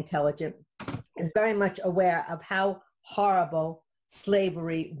halfway intelligent is very much aware of how horrible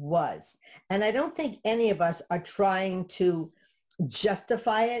slavery was. And I don't think any of us are trying to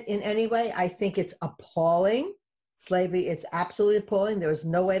justify it in any way. I think it's appalling. Slavery is absolutely appalling. There is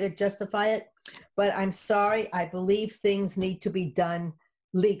no way to justify it. But I'm sorry, I believe things need to be done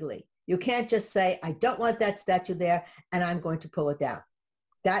legally. You can't just say, I don't want that statue there, and I'm going to pull it down.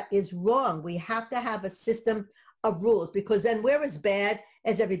 That is wrong. We have to have a system of rules, because then we're as bad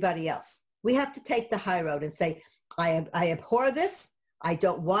as everybody else. We have to take the high road and say, I abhor this. I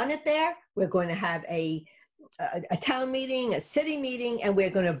don't want it there. We're going to have a town meeting, a city meeting, and we're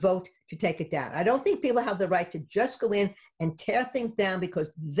going to vote to take it down. I don't think people have the right to just go in and tear things down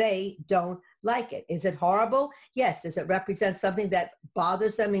because they don't like it. Is it horrible? Yes. Does it represent something that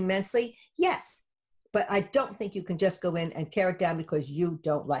bothers them immensely? Yes. But I don't think you can just go in and tear it down because you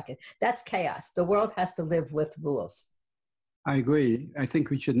don't like it. That's chaos. The world has to live with rules. I agree. I think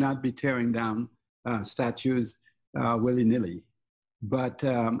we should not be tearing down statues willy-nilly. But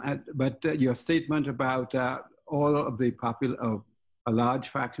your statement about all of the a large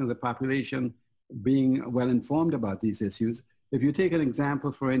fraction of the population being well informed about these issues. If you take an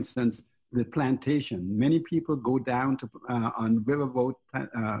example, for instance, the plantation, many people go down to on riverboat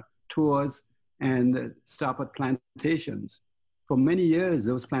tours and stop at plantations. For many years,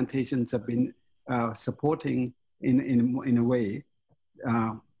 those plantations have been supporting, in a way,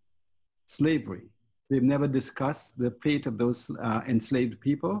 slavery. They've never discussed the fate of those enslaved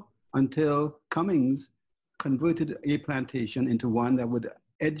people until Cummings converted a plantation into one that would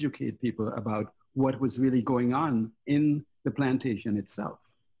educate people about what was really going on in the plantation itself.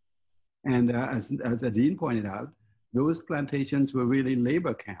 And as Adine pointed out, those plantations were really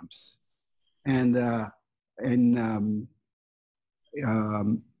labor camps. And in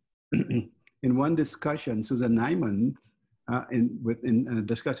one discussion, Susan Nyman, in a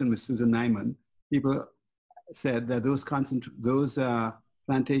discussion with Susan Nyman, people said that those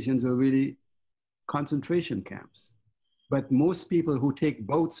plantations were really concentration camps. But most people who take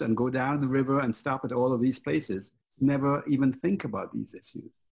boats and go down the river and stop at all of these places never even think about these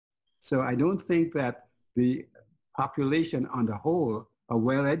issues. So I don't think that the population on the whole are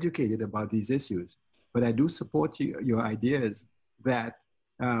well educated about these issues. But I do support your ideas that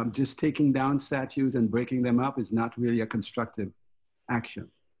just taking down statues and breaking them up is not really a constructive action.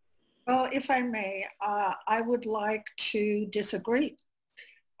 Well, if I may, I would like to disagree.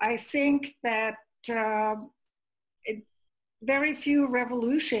 I think that very few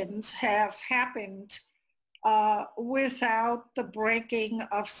revolutions have happened without the breaking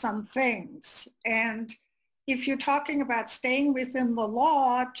of some things. And if you're talking about staying within the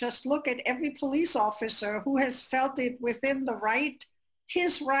law, just look at every police officer who has felt it within the right,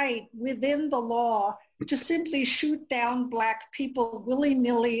 his right within the law to simply shoot down Black people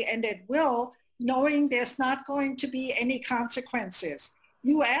willy-nilly and at will, knowing there's not going to be any consequences.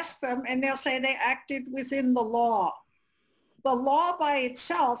 You ask them and they'll say they acted within the law. The law by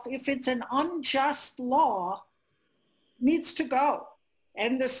itself, if it's an unjust law, needs to go.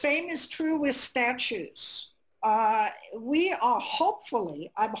 And the same is true with statues. We are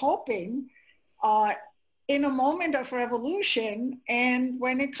hopefully, I'm hoping, in a moment of revolution. And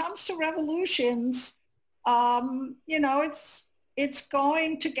when it comes to revolutions, you know, it's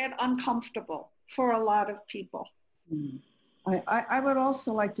going to get uncomfortable for a lot of people. I would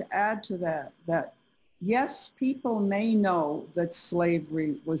also like to add to that, that yes, people may know that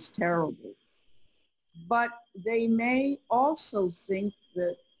slavery was terrible, but they may also think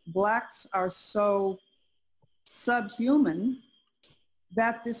that Blacks are so subhuman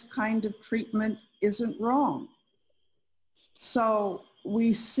that this kind of treatment isn't wrong. So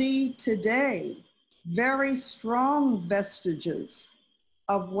we see today very strong vestiges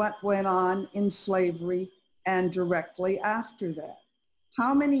of what went on in slavery and directly after that.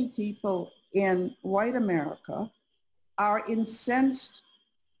 How many people in white America are incensed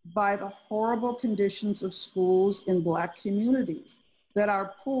by the horrible conditions of schools in Black communities that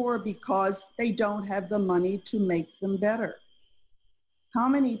are poor because they don't have the money to make them better? How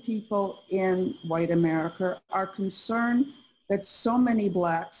many people in white America are concerned that so many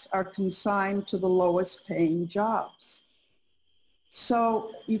Blacks are consigned to the lowest paying jobs?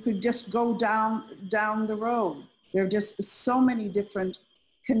 So you could just go down the road. There are just so many different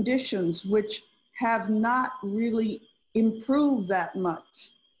conditions which have not really improved that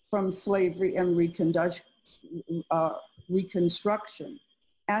much from slavery and Reconstruction.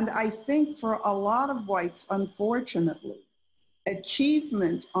 And I think for a lot of whites, unfortunately,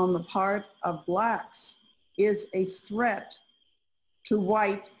 achievement on the part of Blacks is a threat to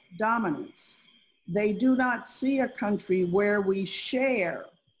white dominance. They do not see a country where we share.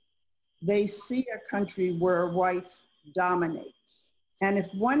 They see a country where whites dominate. And if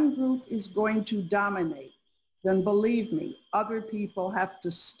one group is going to dominate, then believe me, other people have to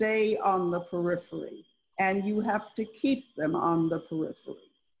stay on the periphery, and you have to keep them on the periphery.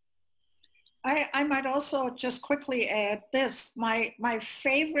 I might also just quickly add this. My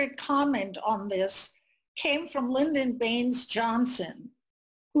favorite comment on this came from Lyndon Baines Johnson,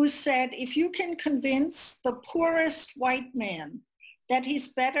 who said, if you can convince the poorest white man that he's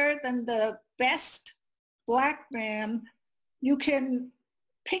better than the best Black man, you can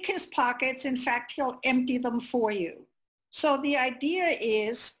pick his pockets. In fact, he'll empty them for you. So the idea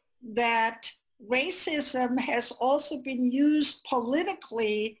is that racism has also been used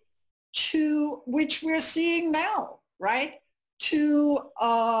politically to, which we're seeing now, right? To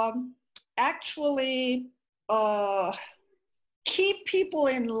actually keep people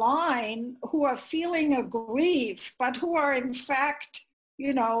in line who are feeling aggrieved, but who are in fact,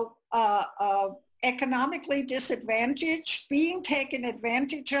 you know, economically disadvantaged, being taken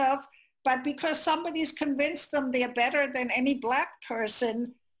advantage of, but because somebody's convinced them they're better than any Black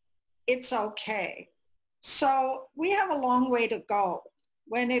person, it's okay. So we have a long way to go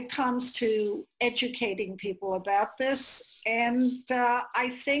when it comes to educating people about this. And I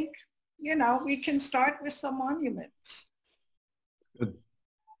think, you know, we can start with some monuments. Good.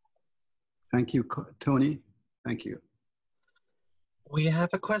 Thank you, Tony. Thank you. We have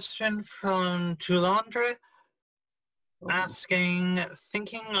a question from Julandre asking,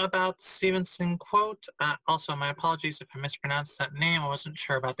 thinking about the Stevenson quote, also my apologies if I mispronounced that name, I wasn't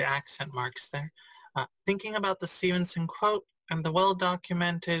sure about the accent marks there. Thinking about the Stevenson quote and the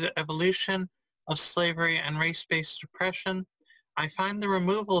well-documented evolution of slavery and race-based oppression, I find the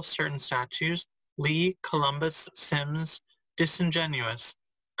removal of certain statues, Lee, Columbus, Sims, disingenuous.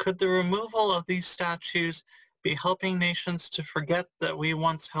 Could the removal of these statues be helping nations to forget that we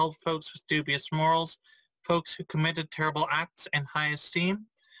once held folks with dubious morals, folks who committed terrible acts in high esteem?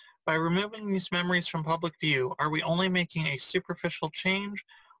 By removing these memories from public view, are we only making a superficial change?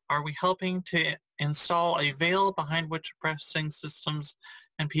 Are we helping to install a veil behind which oppressing systems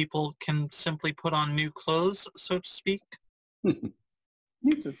and people can simply put on new clothes, so to speak?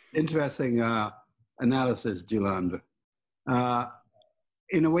 Interesting analysis, Julandre.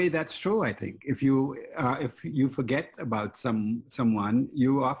 In a way, that's true, I think. If you forget about someone,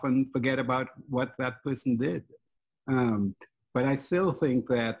 you often forget about what that person did. But I still think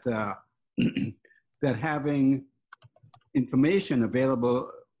that, that having information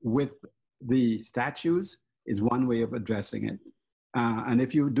available with the statues is one way of addressing it. And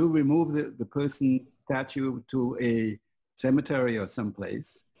if you do remove the person's statue to a cemetery or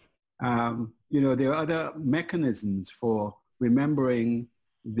someplace, you know, there are other mechanisms for remembering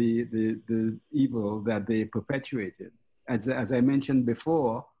the evil that they perpetuated. As I mentioned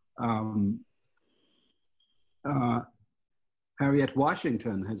before, Harriet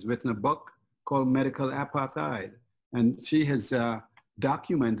Washington has written a book called Medical Apartheid, and she has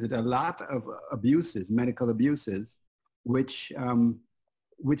documented a lot of abuses, medical abuses, which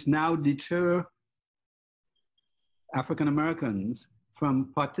now deter African Americans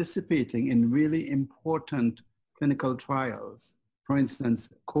from participating in really important clinical trials. For instance,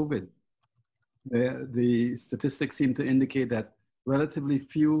 COVID. The statistics seem to indicate that relatively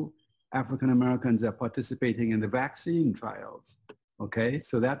few African Americans are participating in the vaccine trials. Okay,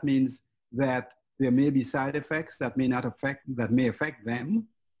 so that means that there may be side effects that may affect them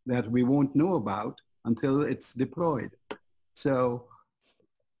that we won't know about until it's deployed. So,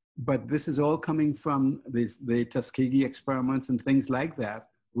 but this is all coming from the Tuskegee experiments and things like that,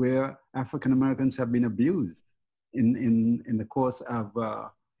 where African Americans have been abused in the course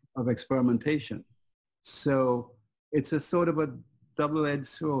of experimentation. So it's a sort of a double-edged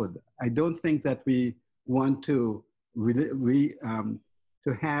sword. I don't think that we want to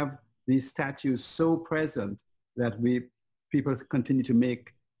to have these statues so present that people continue to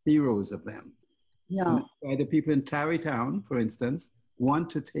make heroes of them. Yeah. Why the people in Tarrytown, for instance, want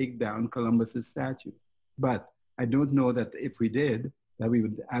to take down Columbus's statue. But I don't know that if we did, that we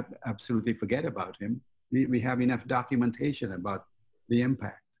would absolutely forget about him. We have enough documentation about the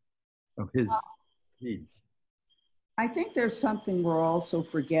impact of his deeds. I think there's something we're also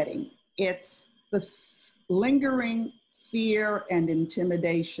forgetting. It's the lingering fear and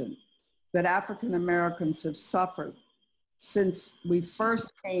intimidation that African Americans have suffered since we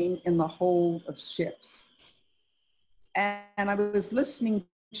first came in the hold of ships. And I was listening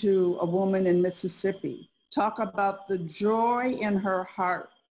to a woman in Mississippi talk about the joy in her heart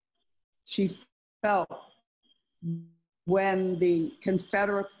she felt when the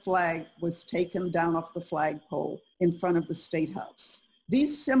Confederate flag was taken down off the flagpole in front of the State House.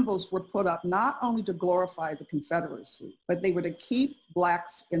 These symbols were put up not only to glorify the Confederacy, but they were to keep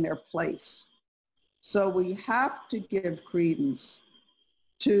blacks in their place. So we have to give credence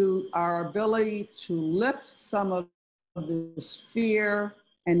to our ability to lift some of this fear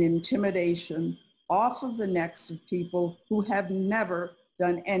and intimidation off of the necks of people who have never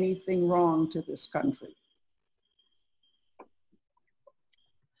done anything wrong to this country.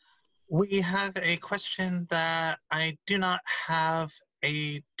 We have a question that I do not have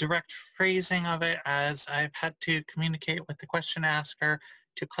a direct phrasing of it, as I've had to communicate with the question asker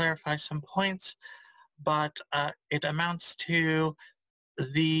to clarify some points, but it amounts to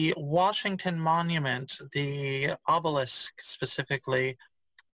the Washington Monument, the obelisk specifically,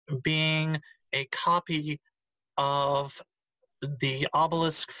 being a copy of the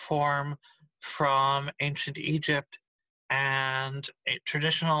obelisk form from ancient Egypt and a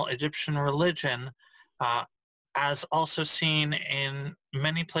traditional Egyptian religion, as also seen in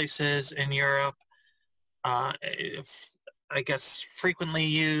many places in Europe, I guess frequently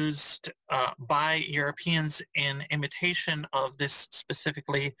used by Europeans in imitation of this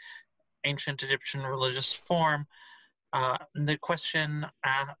specifically ancient Egyptian religious form. The question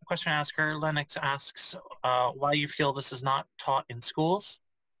asker, Lennox, asks why you feel this is not taught in schools.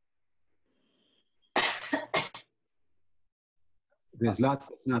 There's lots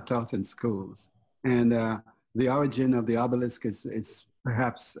that's not taught in schools. And the origin of the obelisk is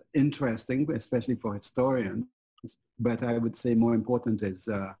perhaps interesting, especially for historians. But I would say more important is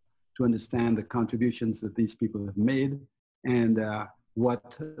to understand the contributions that these people have made and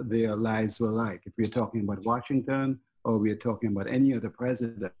what their lives were like. If we're talking about Washington or we're talking about any other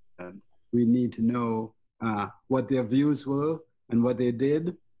president, we need to know what their views were and what they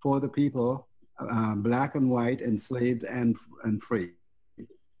did for the people, black and white, enslaved and free.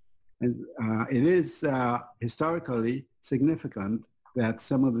 And it is historically significant that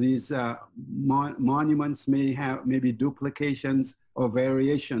some of these monuments may be duplications or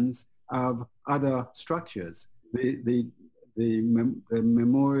variations of other structures. The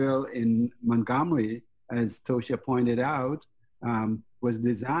memorial in Montgomery, as Tosha pointed out, was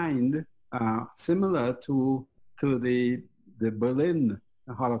designed similar to the Berlin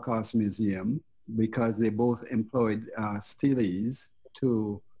Holocaust Museum, because they both employed steles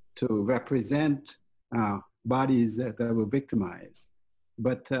to represent bodies that were victimized.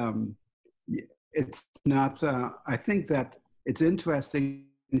 But it's not, I think that it's interesting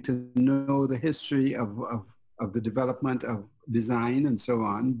to know the history of the development of design and so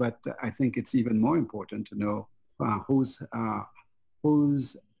on, but I think it's even more important to know who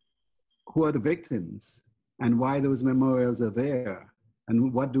are the victims and why those memorials are there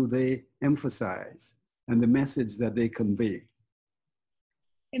and what do they emphasize and the message that they convey.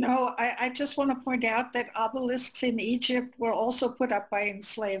 You know, I just want to point out that obelisks in Egypt were also put up by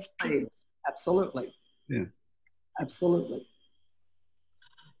enslaved people. Absolutely. Yeah. Absolutely.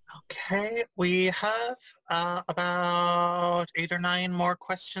 Okay, we have about 8 or 9 more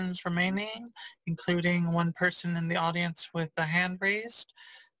questions remaining, including one person in the audience with a hand raised.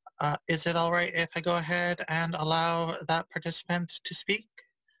 Is it all right if I go ahead and allow that participant to speak?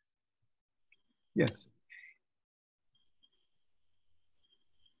 Yes.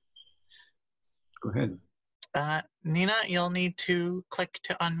 Go ahead. Nina, you'll need to click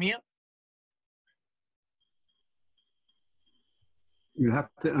to unmute. You have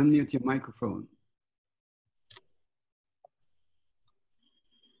to unmute your microphone.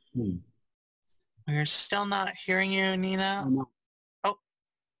 We're still not hearing you, Nina. Oh, no. Oh.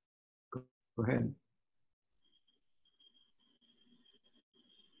 Go ahead.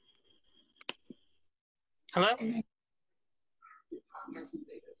 Hello?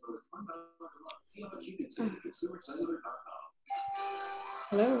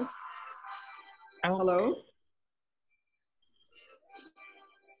 Hello. Oh. Hello.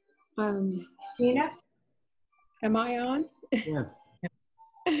 Nina? Am I on? Yes.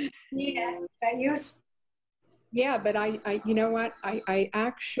 Nina, is that yours? Yeah, but I you know what? I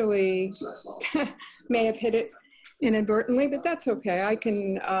actually may have hit it inadvertently, but that's okay. I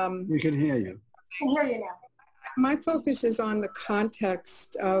can. We can hear you. I can hear you now. My focus is on the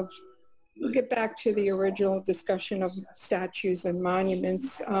context of, we'll get back to the original discussion of statues and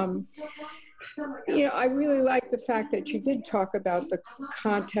monuments. You know, I really like the fact that you did talk about the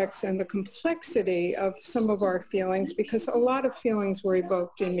context and the complexity of some of our feelings, because a lot of feelings were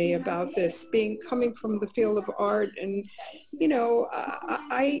evoked in me about this, coming from the field of art. And, you know,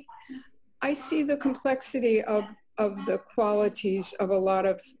 I see the complexity of the qualities of a lot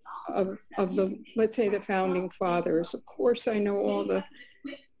of the, let's say, the founding fathers. Of course, I know all the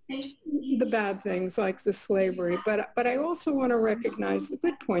bad things like the slavery, but I also want to recognize the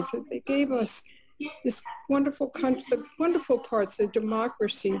good points that they gave us. This wonderful country, the wonderful parts, the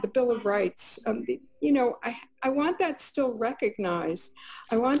democracy, the Bill of Rights. You know, I want that still recognized.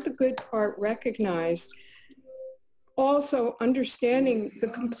 I want the good part recognized. Also understanding the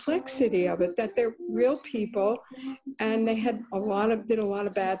complexity of it, that they're real people and they had did a lot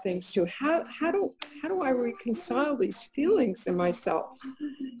of bad things too. How do I reconcile these feelings in myself?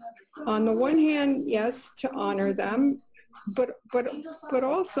 On the one hand, yes, to honor them, but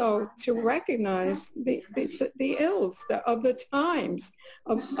also to recognize the ills of the times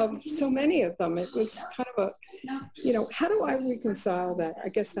of so many of them. It was kind of a, you know, how do I reconcile that? I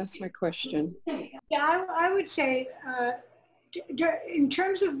guess that's my question. Yeah, I would say in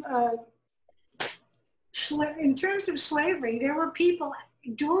terms of slavery, there were people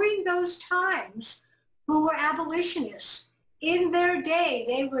during those times who were abolitionists. In their day,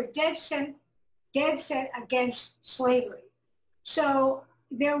 they were dead set against slavery. So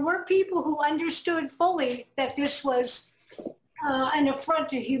there were people who understood fully that this was an affront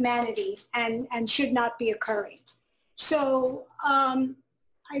to humanity and should not be occurring. So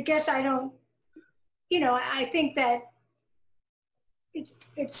I guess I don't, you know, I think that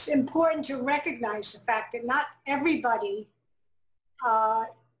it's important to recognize the fact that not everybody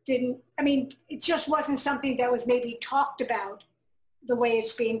it just wasn't something that was maybe talked about the way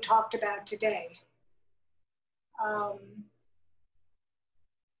it's being talked about today.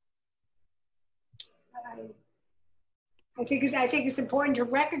 I think it's important to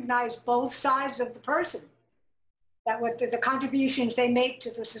recognize both sides of the person, that what the contributions they make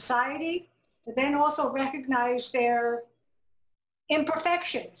to the society, but then also recognize their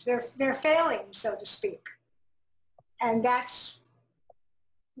imperfections, their failings, so to speak. And that's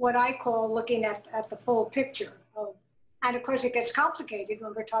what I call looking at the full picture. And of course it gets complicated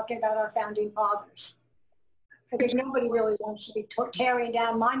when we're talking about our founding fathers. I think nobody really wants to be tearing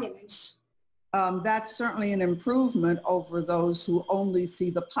down monuments. That's certainly an improvement over those who only see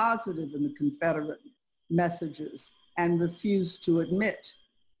the positive in the Confederate messages and refuse to admit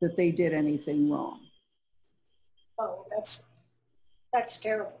that they did anything wrong. Oh, that's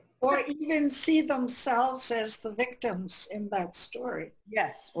terrible. Or even see themselves as the victims in that story.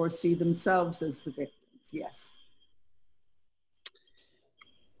 Yes, or see themselves as the victims, yes.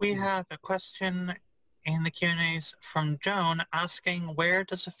 We have a question in the Q&As from Joan asking, where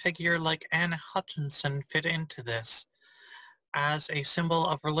does a figure like Anne Hutchinson fit into this? As a symbol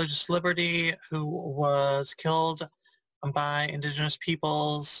of religious liberty who was killed by Indigenous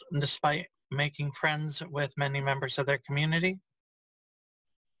peoples despite making friends with many members of their community?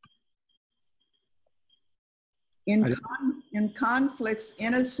 In conflicts,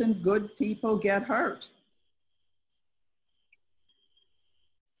 innocent, good people get hurt.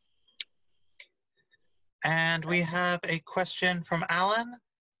 And we have a question from Alan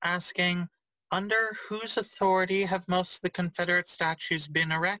asking, under whose authority have most of the Confederate statues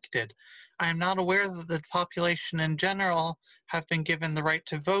been erected? I am not aware that the population in general have been given the right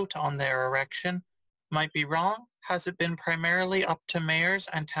to vote on their erection. might be wrong. Has it been primarily up to mayors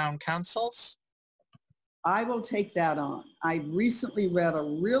and town councils? I will take that on. I recently read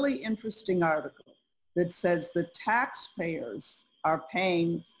a really interesting article that says the taxpayers are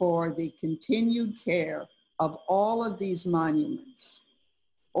paying for the continued care of all of these monuments.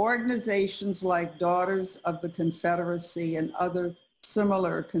 Organizations like Daughters of the Confederacy and other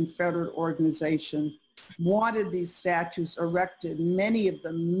similar Confederate organizations wanted these statues erected, many of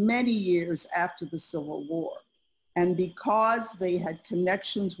them many years after the Civil War. And because they had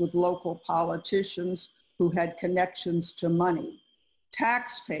connections with local politicians who had connections to money,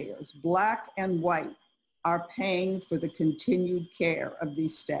 taxpayers, black and white, are paying for the continued care of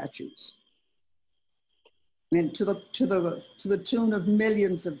these statues, and to the tune of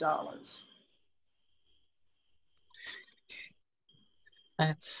millions of dollars.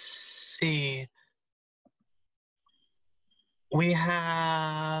 Let's see. We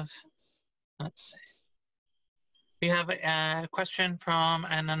have, let's see. We have a question from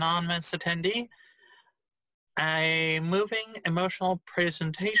an anonymous attendee. A moving, emotional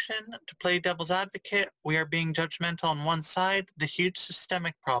presentation. To play devil's advocate, we are being judgmental on one side, the huge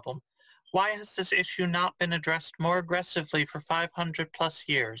systemic problem. Why has this issue not been addressed more aggressively for 500 plus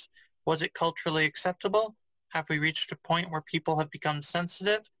years? Was it culturally acceptable? Have we reached a point where people have become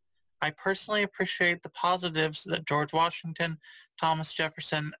sensitive? I personally appreciate the positives that George Washington, Thomas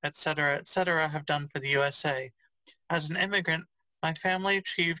Jefferson, etc., have done for the USA. As an immigrant, my family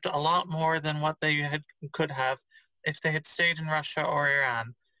achieved a lot more than what they could have if they had stayed in Russia or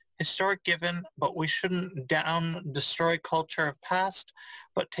Iran. Historic given, but we shouldn't destroy culture of past,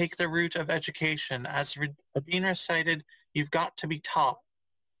 but take the route of education. As Rabin recited, you've got to be taught.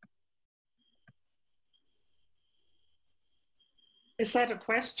 Is that a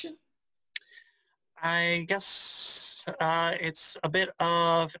question? I guess it's a bit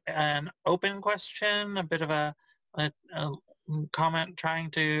of an open question, a bit of a comment trying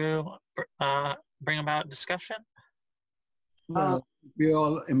to bring about discussion. Well, we're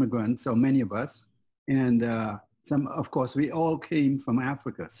all immigrants, so many of us, and of course, we all came from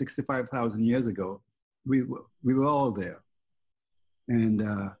Africa 65,000 years ago. We were all there, and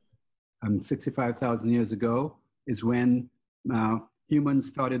 65,000 years ago is when humans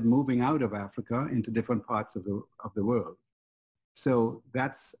started moving out of Africa into different parts of the world. So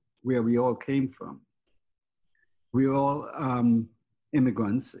that's where we all came from. We're all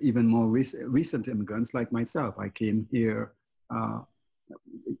immigrants, even more recent immigrants like myself. I came here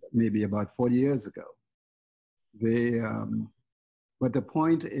maybe about 40 years ago. But the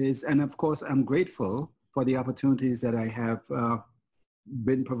point is, and of course, I'm grateful for the opportunities that I have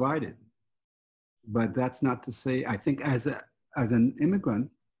been provided. But that's not to say, I think as an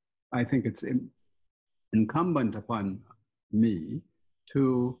immigrant, I think it's incumbent upon me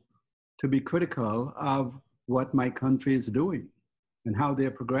to be critical of what my country is doing and how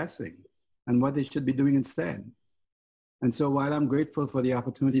they're progressing and what they should be doing instead. And so while I'm grateful for the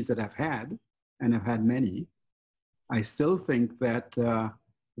opportunities that I've had, and I've had many, I still think that,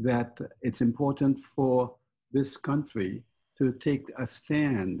 that it's important for this country to take a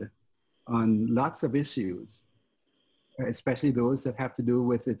stand on lots of issues, especially those that have to do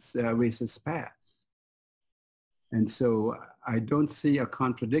with its racist past. And so I don't see a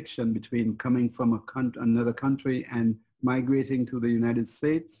contradiction between coming from another country and migrating to the United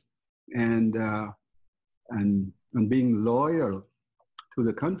States and being loyal to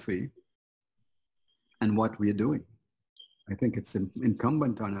the country and what we're doing. I think it's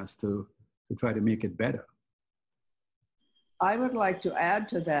incumbent on us to try to make it better. I would like to add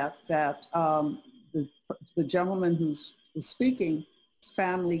to that the gentleman who's speaking, his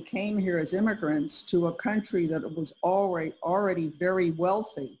family came here as immigrants to a country that was already very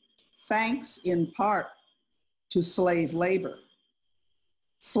wealthy, thanks in part to slave labor.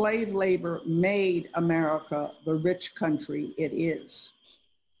 Slave labor made America the rich country it is,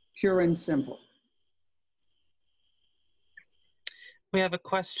 pure and simple. We have a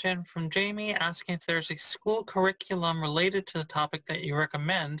question from Jamie asking if there's a school curriculum related to the topic that you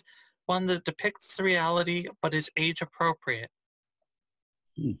recommend, one that depicts the reality but is age appropriate.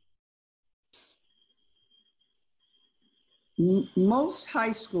 Most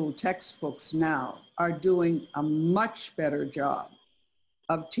high school textbooks now are doing a much better job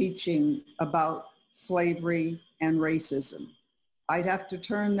of teaching about slavery and racism. I'd have to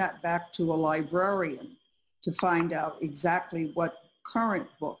turn that back to a librarian to find out exactly what current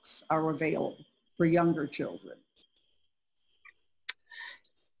books are available for younger children.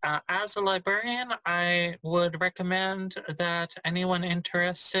 As a librarian, I would recommend that anyone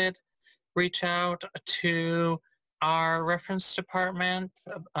interested reach out to our reference department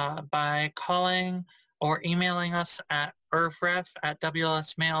by calling or emailing us at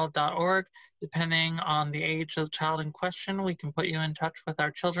irvref@wlsmail.org. Depending on the age of the child in question, we can put you in touch with our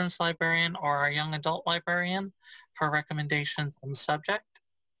children's librarian or our young adult librarian for recommendations on the subject.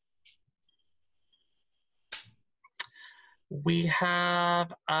 We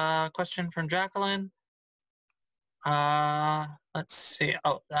have a question from Jacqueline. Let's see.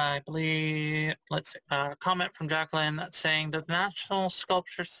 Oh, I believe, let's see, a comment from Jacqueline saying that the National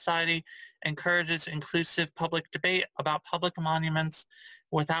Sculpture Society encourages inclusive public debate about public monuments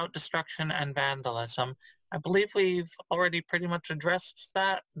without destruction and vandalism. I believe we've already pretty much addressed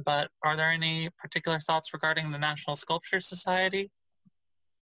that, but are there any particular thoughts regarding the National Sculpture Society?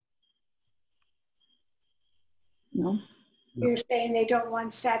 No. You're saying they don't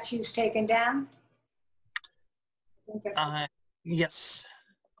want statues taken down? Yes.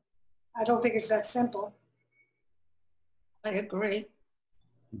 I don't think it's that simple. I agree.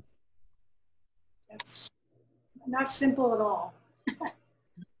 That's not simple at all.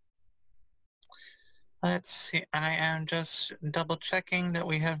 Let's see. I am just double checking that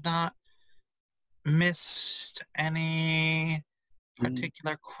we have not missed any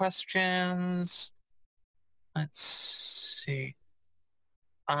particular questions. Let's see.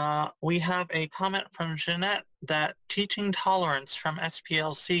 We have a comment from Jeanette that teaching tolerance from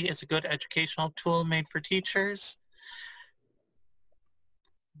SPLC is a good educational tool made for teachers.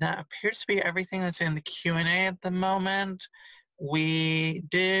 That appears to be everything that's in the Q&A at the moment. We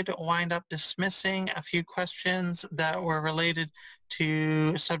did wind up dismissing a few questions that were related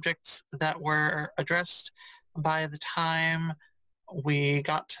to subjects that were addressed by the time we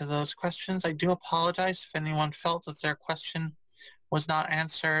got to those questions. I do apologize if anyone felt that their question was not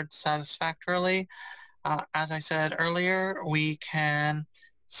answered satisfactorily. As I said earlier, we can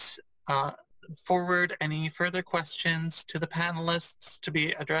forward any further questions to the panelists to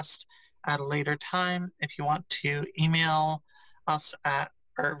be addressed at a later time. If you want to email us at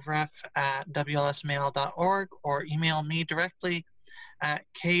irvref@wlsmail.org or email me directly at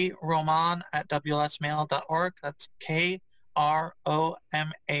kroman@wlsmail.org. That's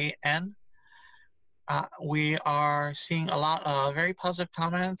KROMAN. We are seeing a lot of very positive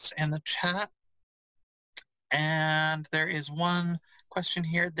comments in the chat. And there is one question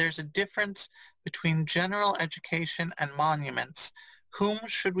here. There's a difference between general education and monuments. Whom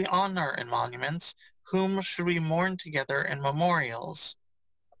should we honor in monuments? Whom should we mourn together in memorials?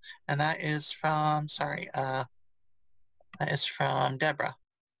 And that is from, that is from Deborah.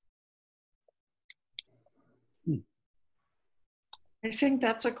 I think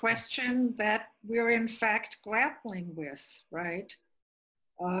that's a question that we're in fact grappling with, right?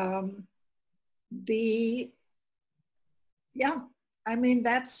 I mean,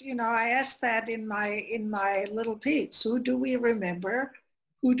 that's, I asked that in my little piece. Who do we remember?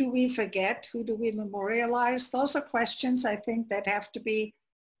 Who do we forget? Who do we memorialize? Those are questions I think that have to be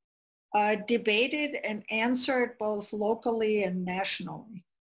debated and answered both locally and nationally.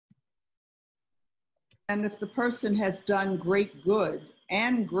 And if the person has done great good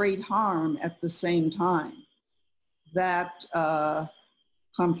and great harm at the same time, that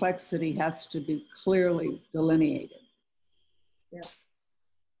complexity has to be clearly delineated. Yes.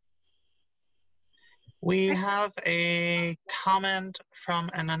 We have a comment from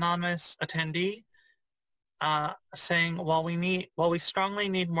an anonymous attendee saying, while we strongly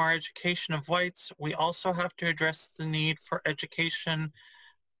need more education of whites, we also have to address the need for education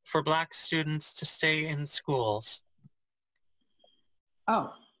for Black students to stay in schools.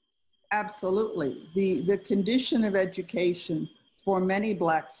 Oh, absolutely. The condition of education for many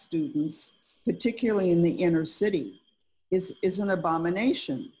Black students, particularly in the inner city, is an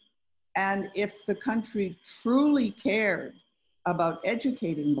abomination. And if the country truly cared about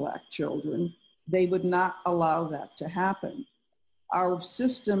educating Black children, they would not allow that to happen. Our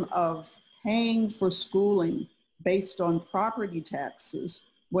system of paying for schooling based on property taxes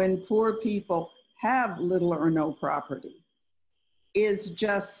when poor people have little or no property is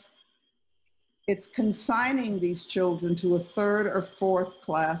just, it's consigning these children to a third or fourth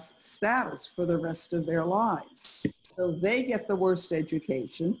class status for the rest of their lives. So they get the worst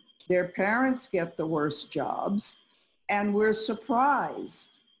education, their parents get the worst jobs, and we're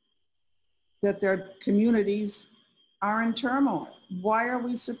surprised that their communities are in turmoil. Why are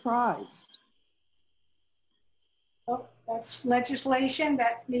we surprised? Well, that's legislation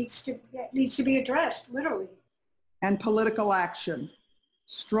that needs to be addressed, literally. And political action,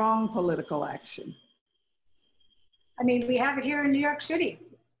 strong political action. I mean, we have it here in New York City.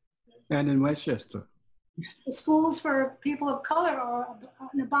 And in Westchester. The schools for people of color are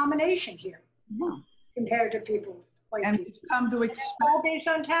an abomination here compared to people, white and people. we've come to expect, all based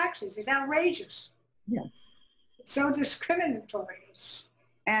on taxes. It's outrageous. Yes. It's so discriminatory.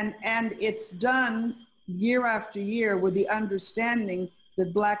 And it's done year after year with the understanding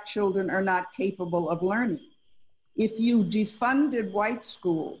that Black children are not capable of learning. If you defunded white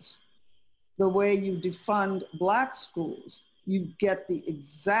schools the way you defund Black schools, you get the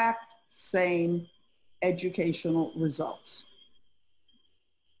exact same educational results.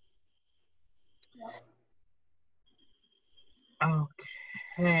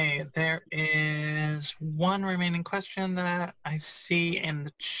 Okay, there is one remaining question that I see in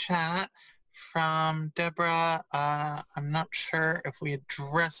the chat from Deborah. I'm not sure if we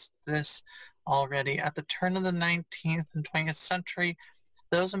addressed this already. At the turn of the 19th and 20th century,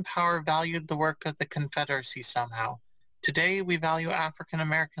 those in power valued the work of the Confederacy somehow. Today, we value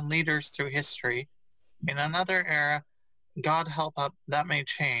African-American leaders through history. In another era, God help up, that may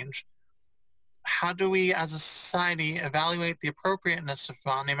change. How do we as a society evaluate the appropriateness of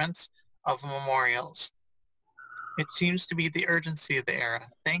monuments, of memorials? It seems to be the urgency of the era.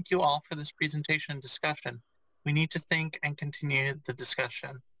 Thank you all for this presentation and discussion. We need to think and continue the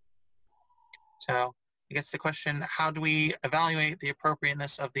discussion. So I guess the question, how do we evaluate the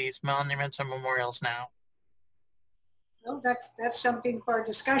appropriateness of these monuments and memorials now? Well, that's something for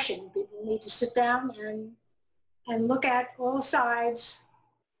discussion. People need to sit down and look at all sides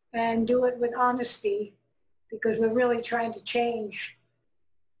and do it with honesty, because we're really trying to change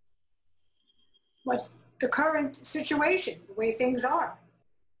what the current situation, the way things are.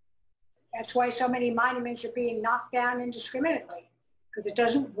 That's why so many monuments are being knocked down indiscriminately, because it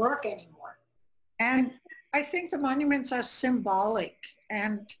doesn't work anymore. And I think the monuments are symbolic,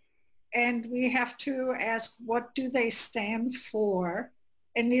 and we have to ask, what do they stand for?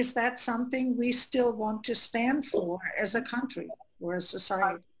 And is that something we still want to stand for as a country or a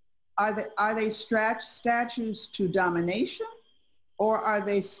society? Are they statues to domination, or are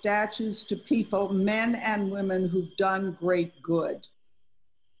they statues to people, men and women, who've done great good?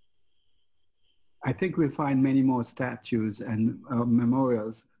 I think we'll find many more statues and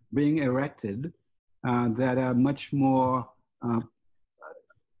memorials being erected that are much more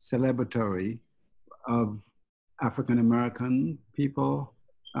celebratory of African American people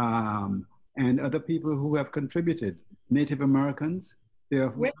and other people who have contributed. Native Americans.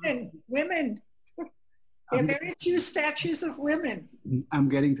 Women. There are very few statues of women. I'm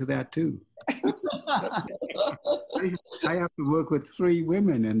getting to that too. I have to work with 3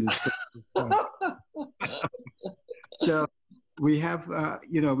 women in this. So we have,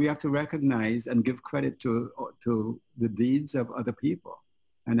 we have to recognize and give credit to the deeds of other people.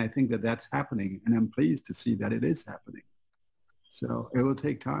 And I think that that's happening, and I'm pleased to see that it is happening. So it will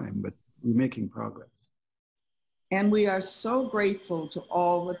take time, but we're making progress. And we are so grateful to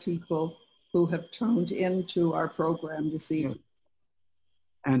all the people who have tuned into our program this evening.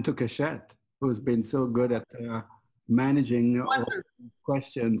 And to Cachette, who's been so good at managing all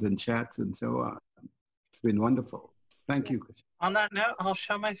questions and chats and so on. It's been wonderful. Thank you, Cachette. On that note, I'll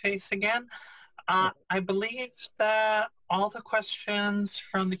show my face again. I believe that all the questions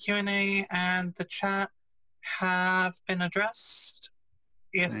from the Q&A and the chat have been addressed.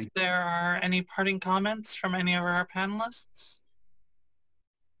 If there are any parting comments from any of our panelists.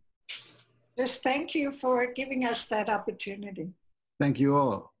 Just thank you for giving us that opportunity. Thank you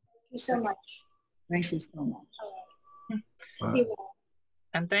all. Thank you so much. Thank you so much. Bye.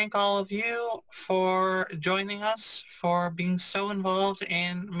 And thank all of you for joining us, for being so involved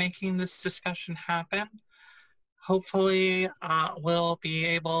in making this discussion happen. Hopefully, we'll be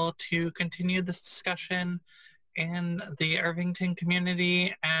able to continue this discussion in the Irvington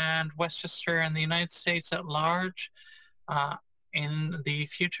community and Westchester and the United States at large in the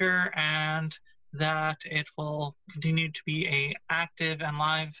future, and that it will continue to be an active and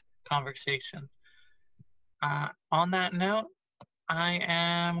live conversation. On that note, I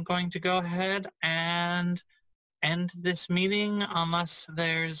am going to go ahead and end this meeting unless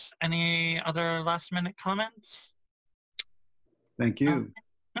there's any other last minute comments. Thank you.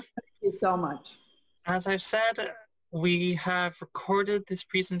 Thank you so much. As I've said, we have recorded this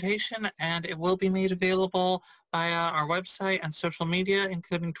presentation and it will be made available via our website and social media,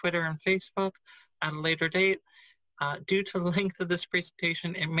 including Twitter and Facebook, at a later date. Due to the length of this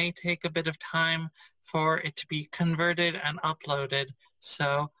presentation, it may take a bit of time for it to be converted and uploaded.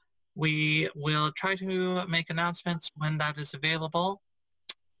 So we will try to make announcements when that is available,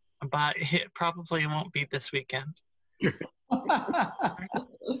 but it probably won't be this weekend.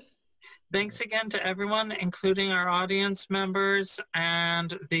 Thanks again to everyone, including our audience members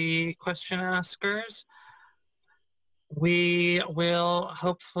and the question askers. We will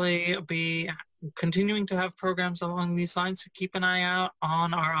hopefully be continuing to have programs along these lines, so keep an eye out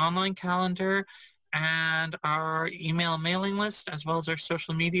on our online calendar and our email mailing list, as well as our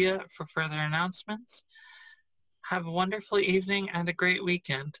social media for further announcements. Have a wonderful evening and a great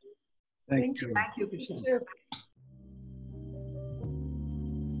weekend. Thank you. Thank you, Katrina. Yeah.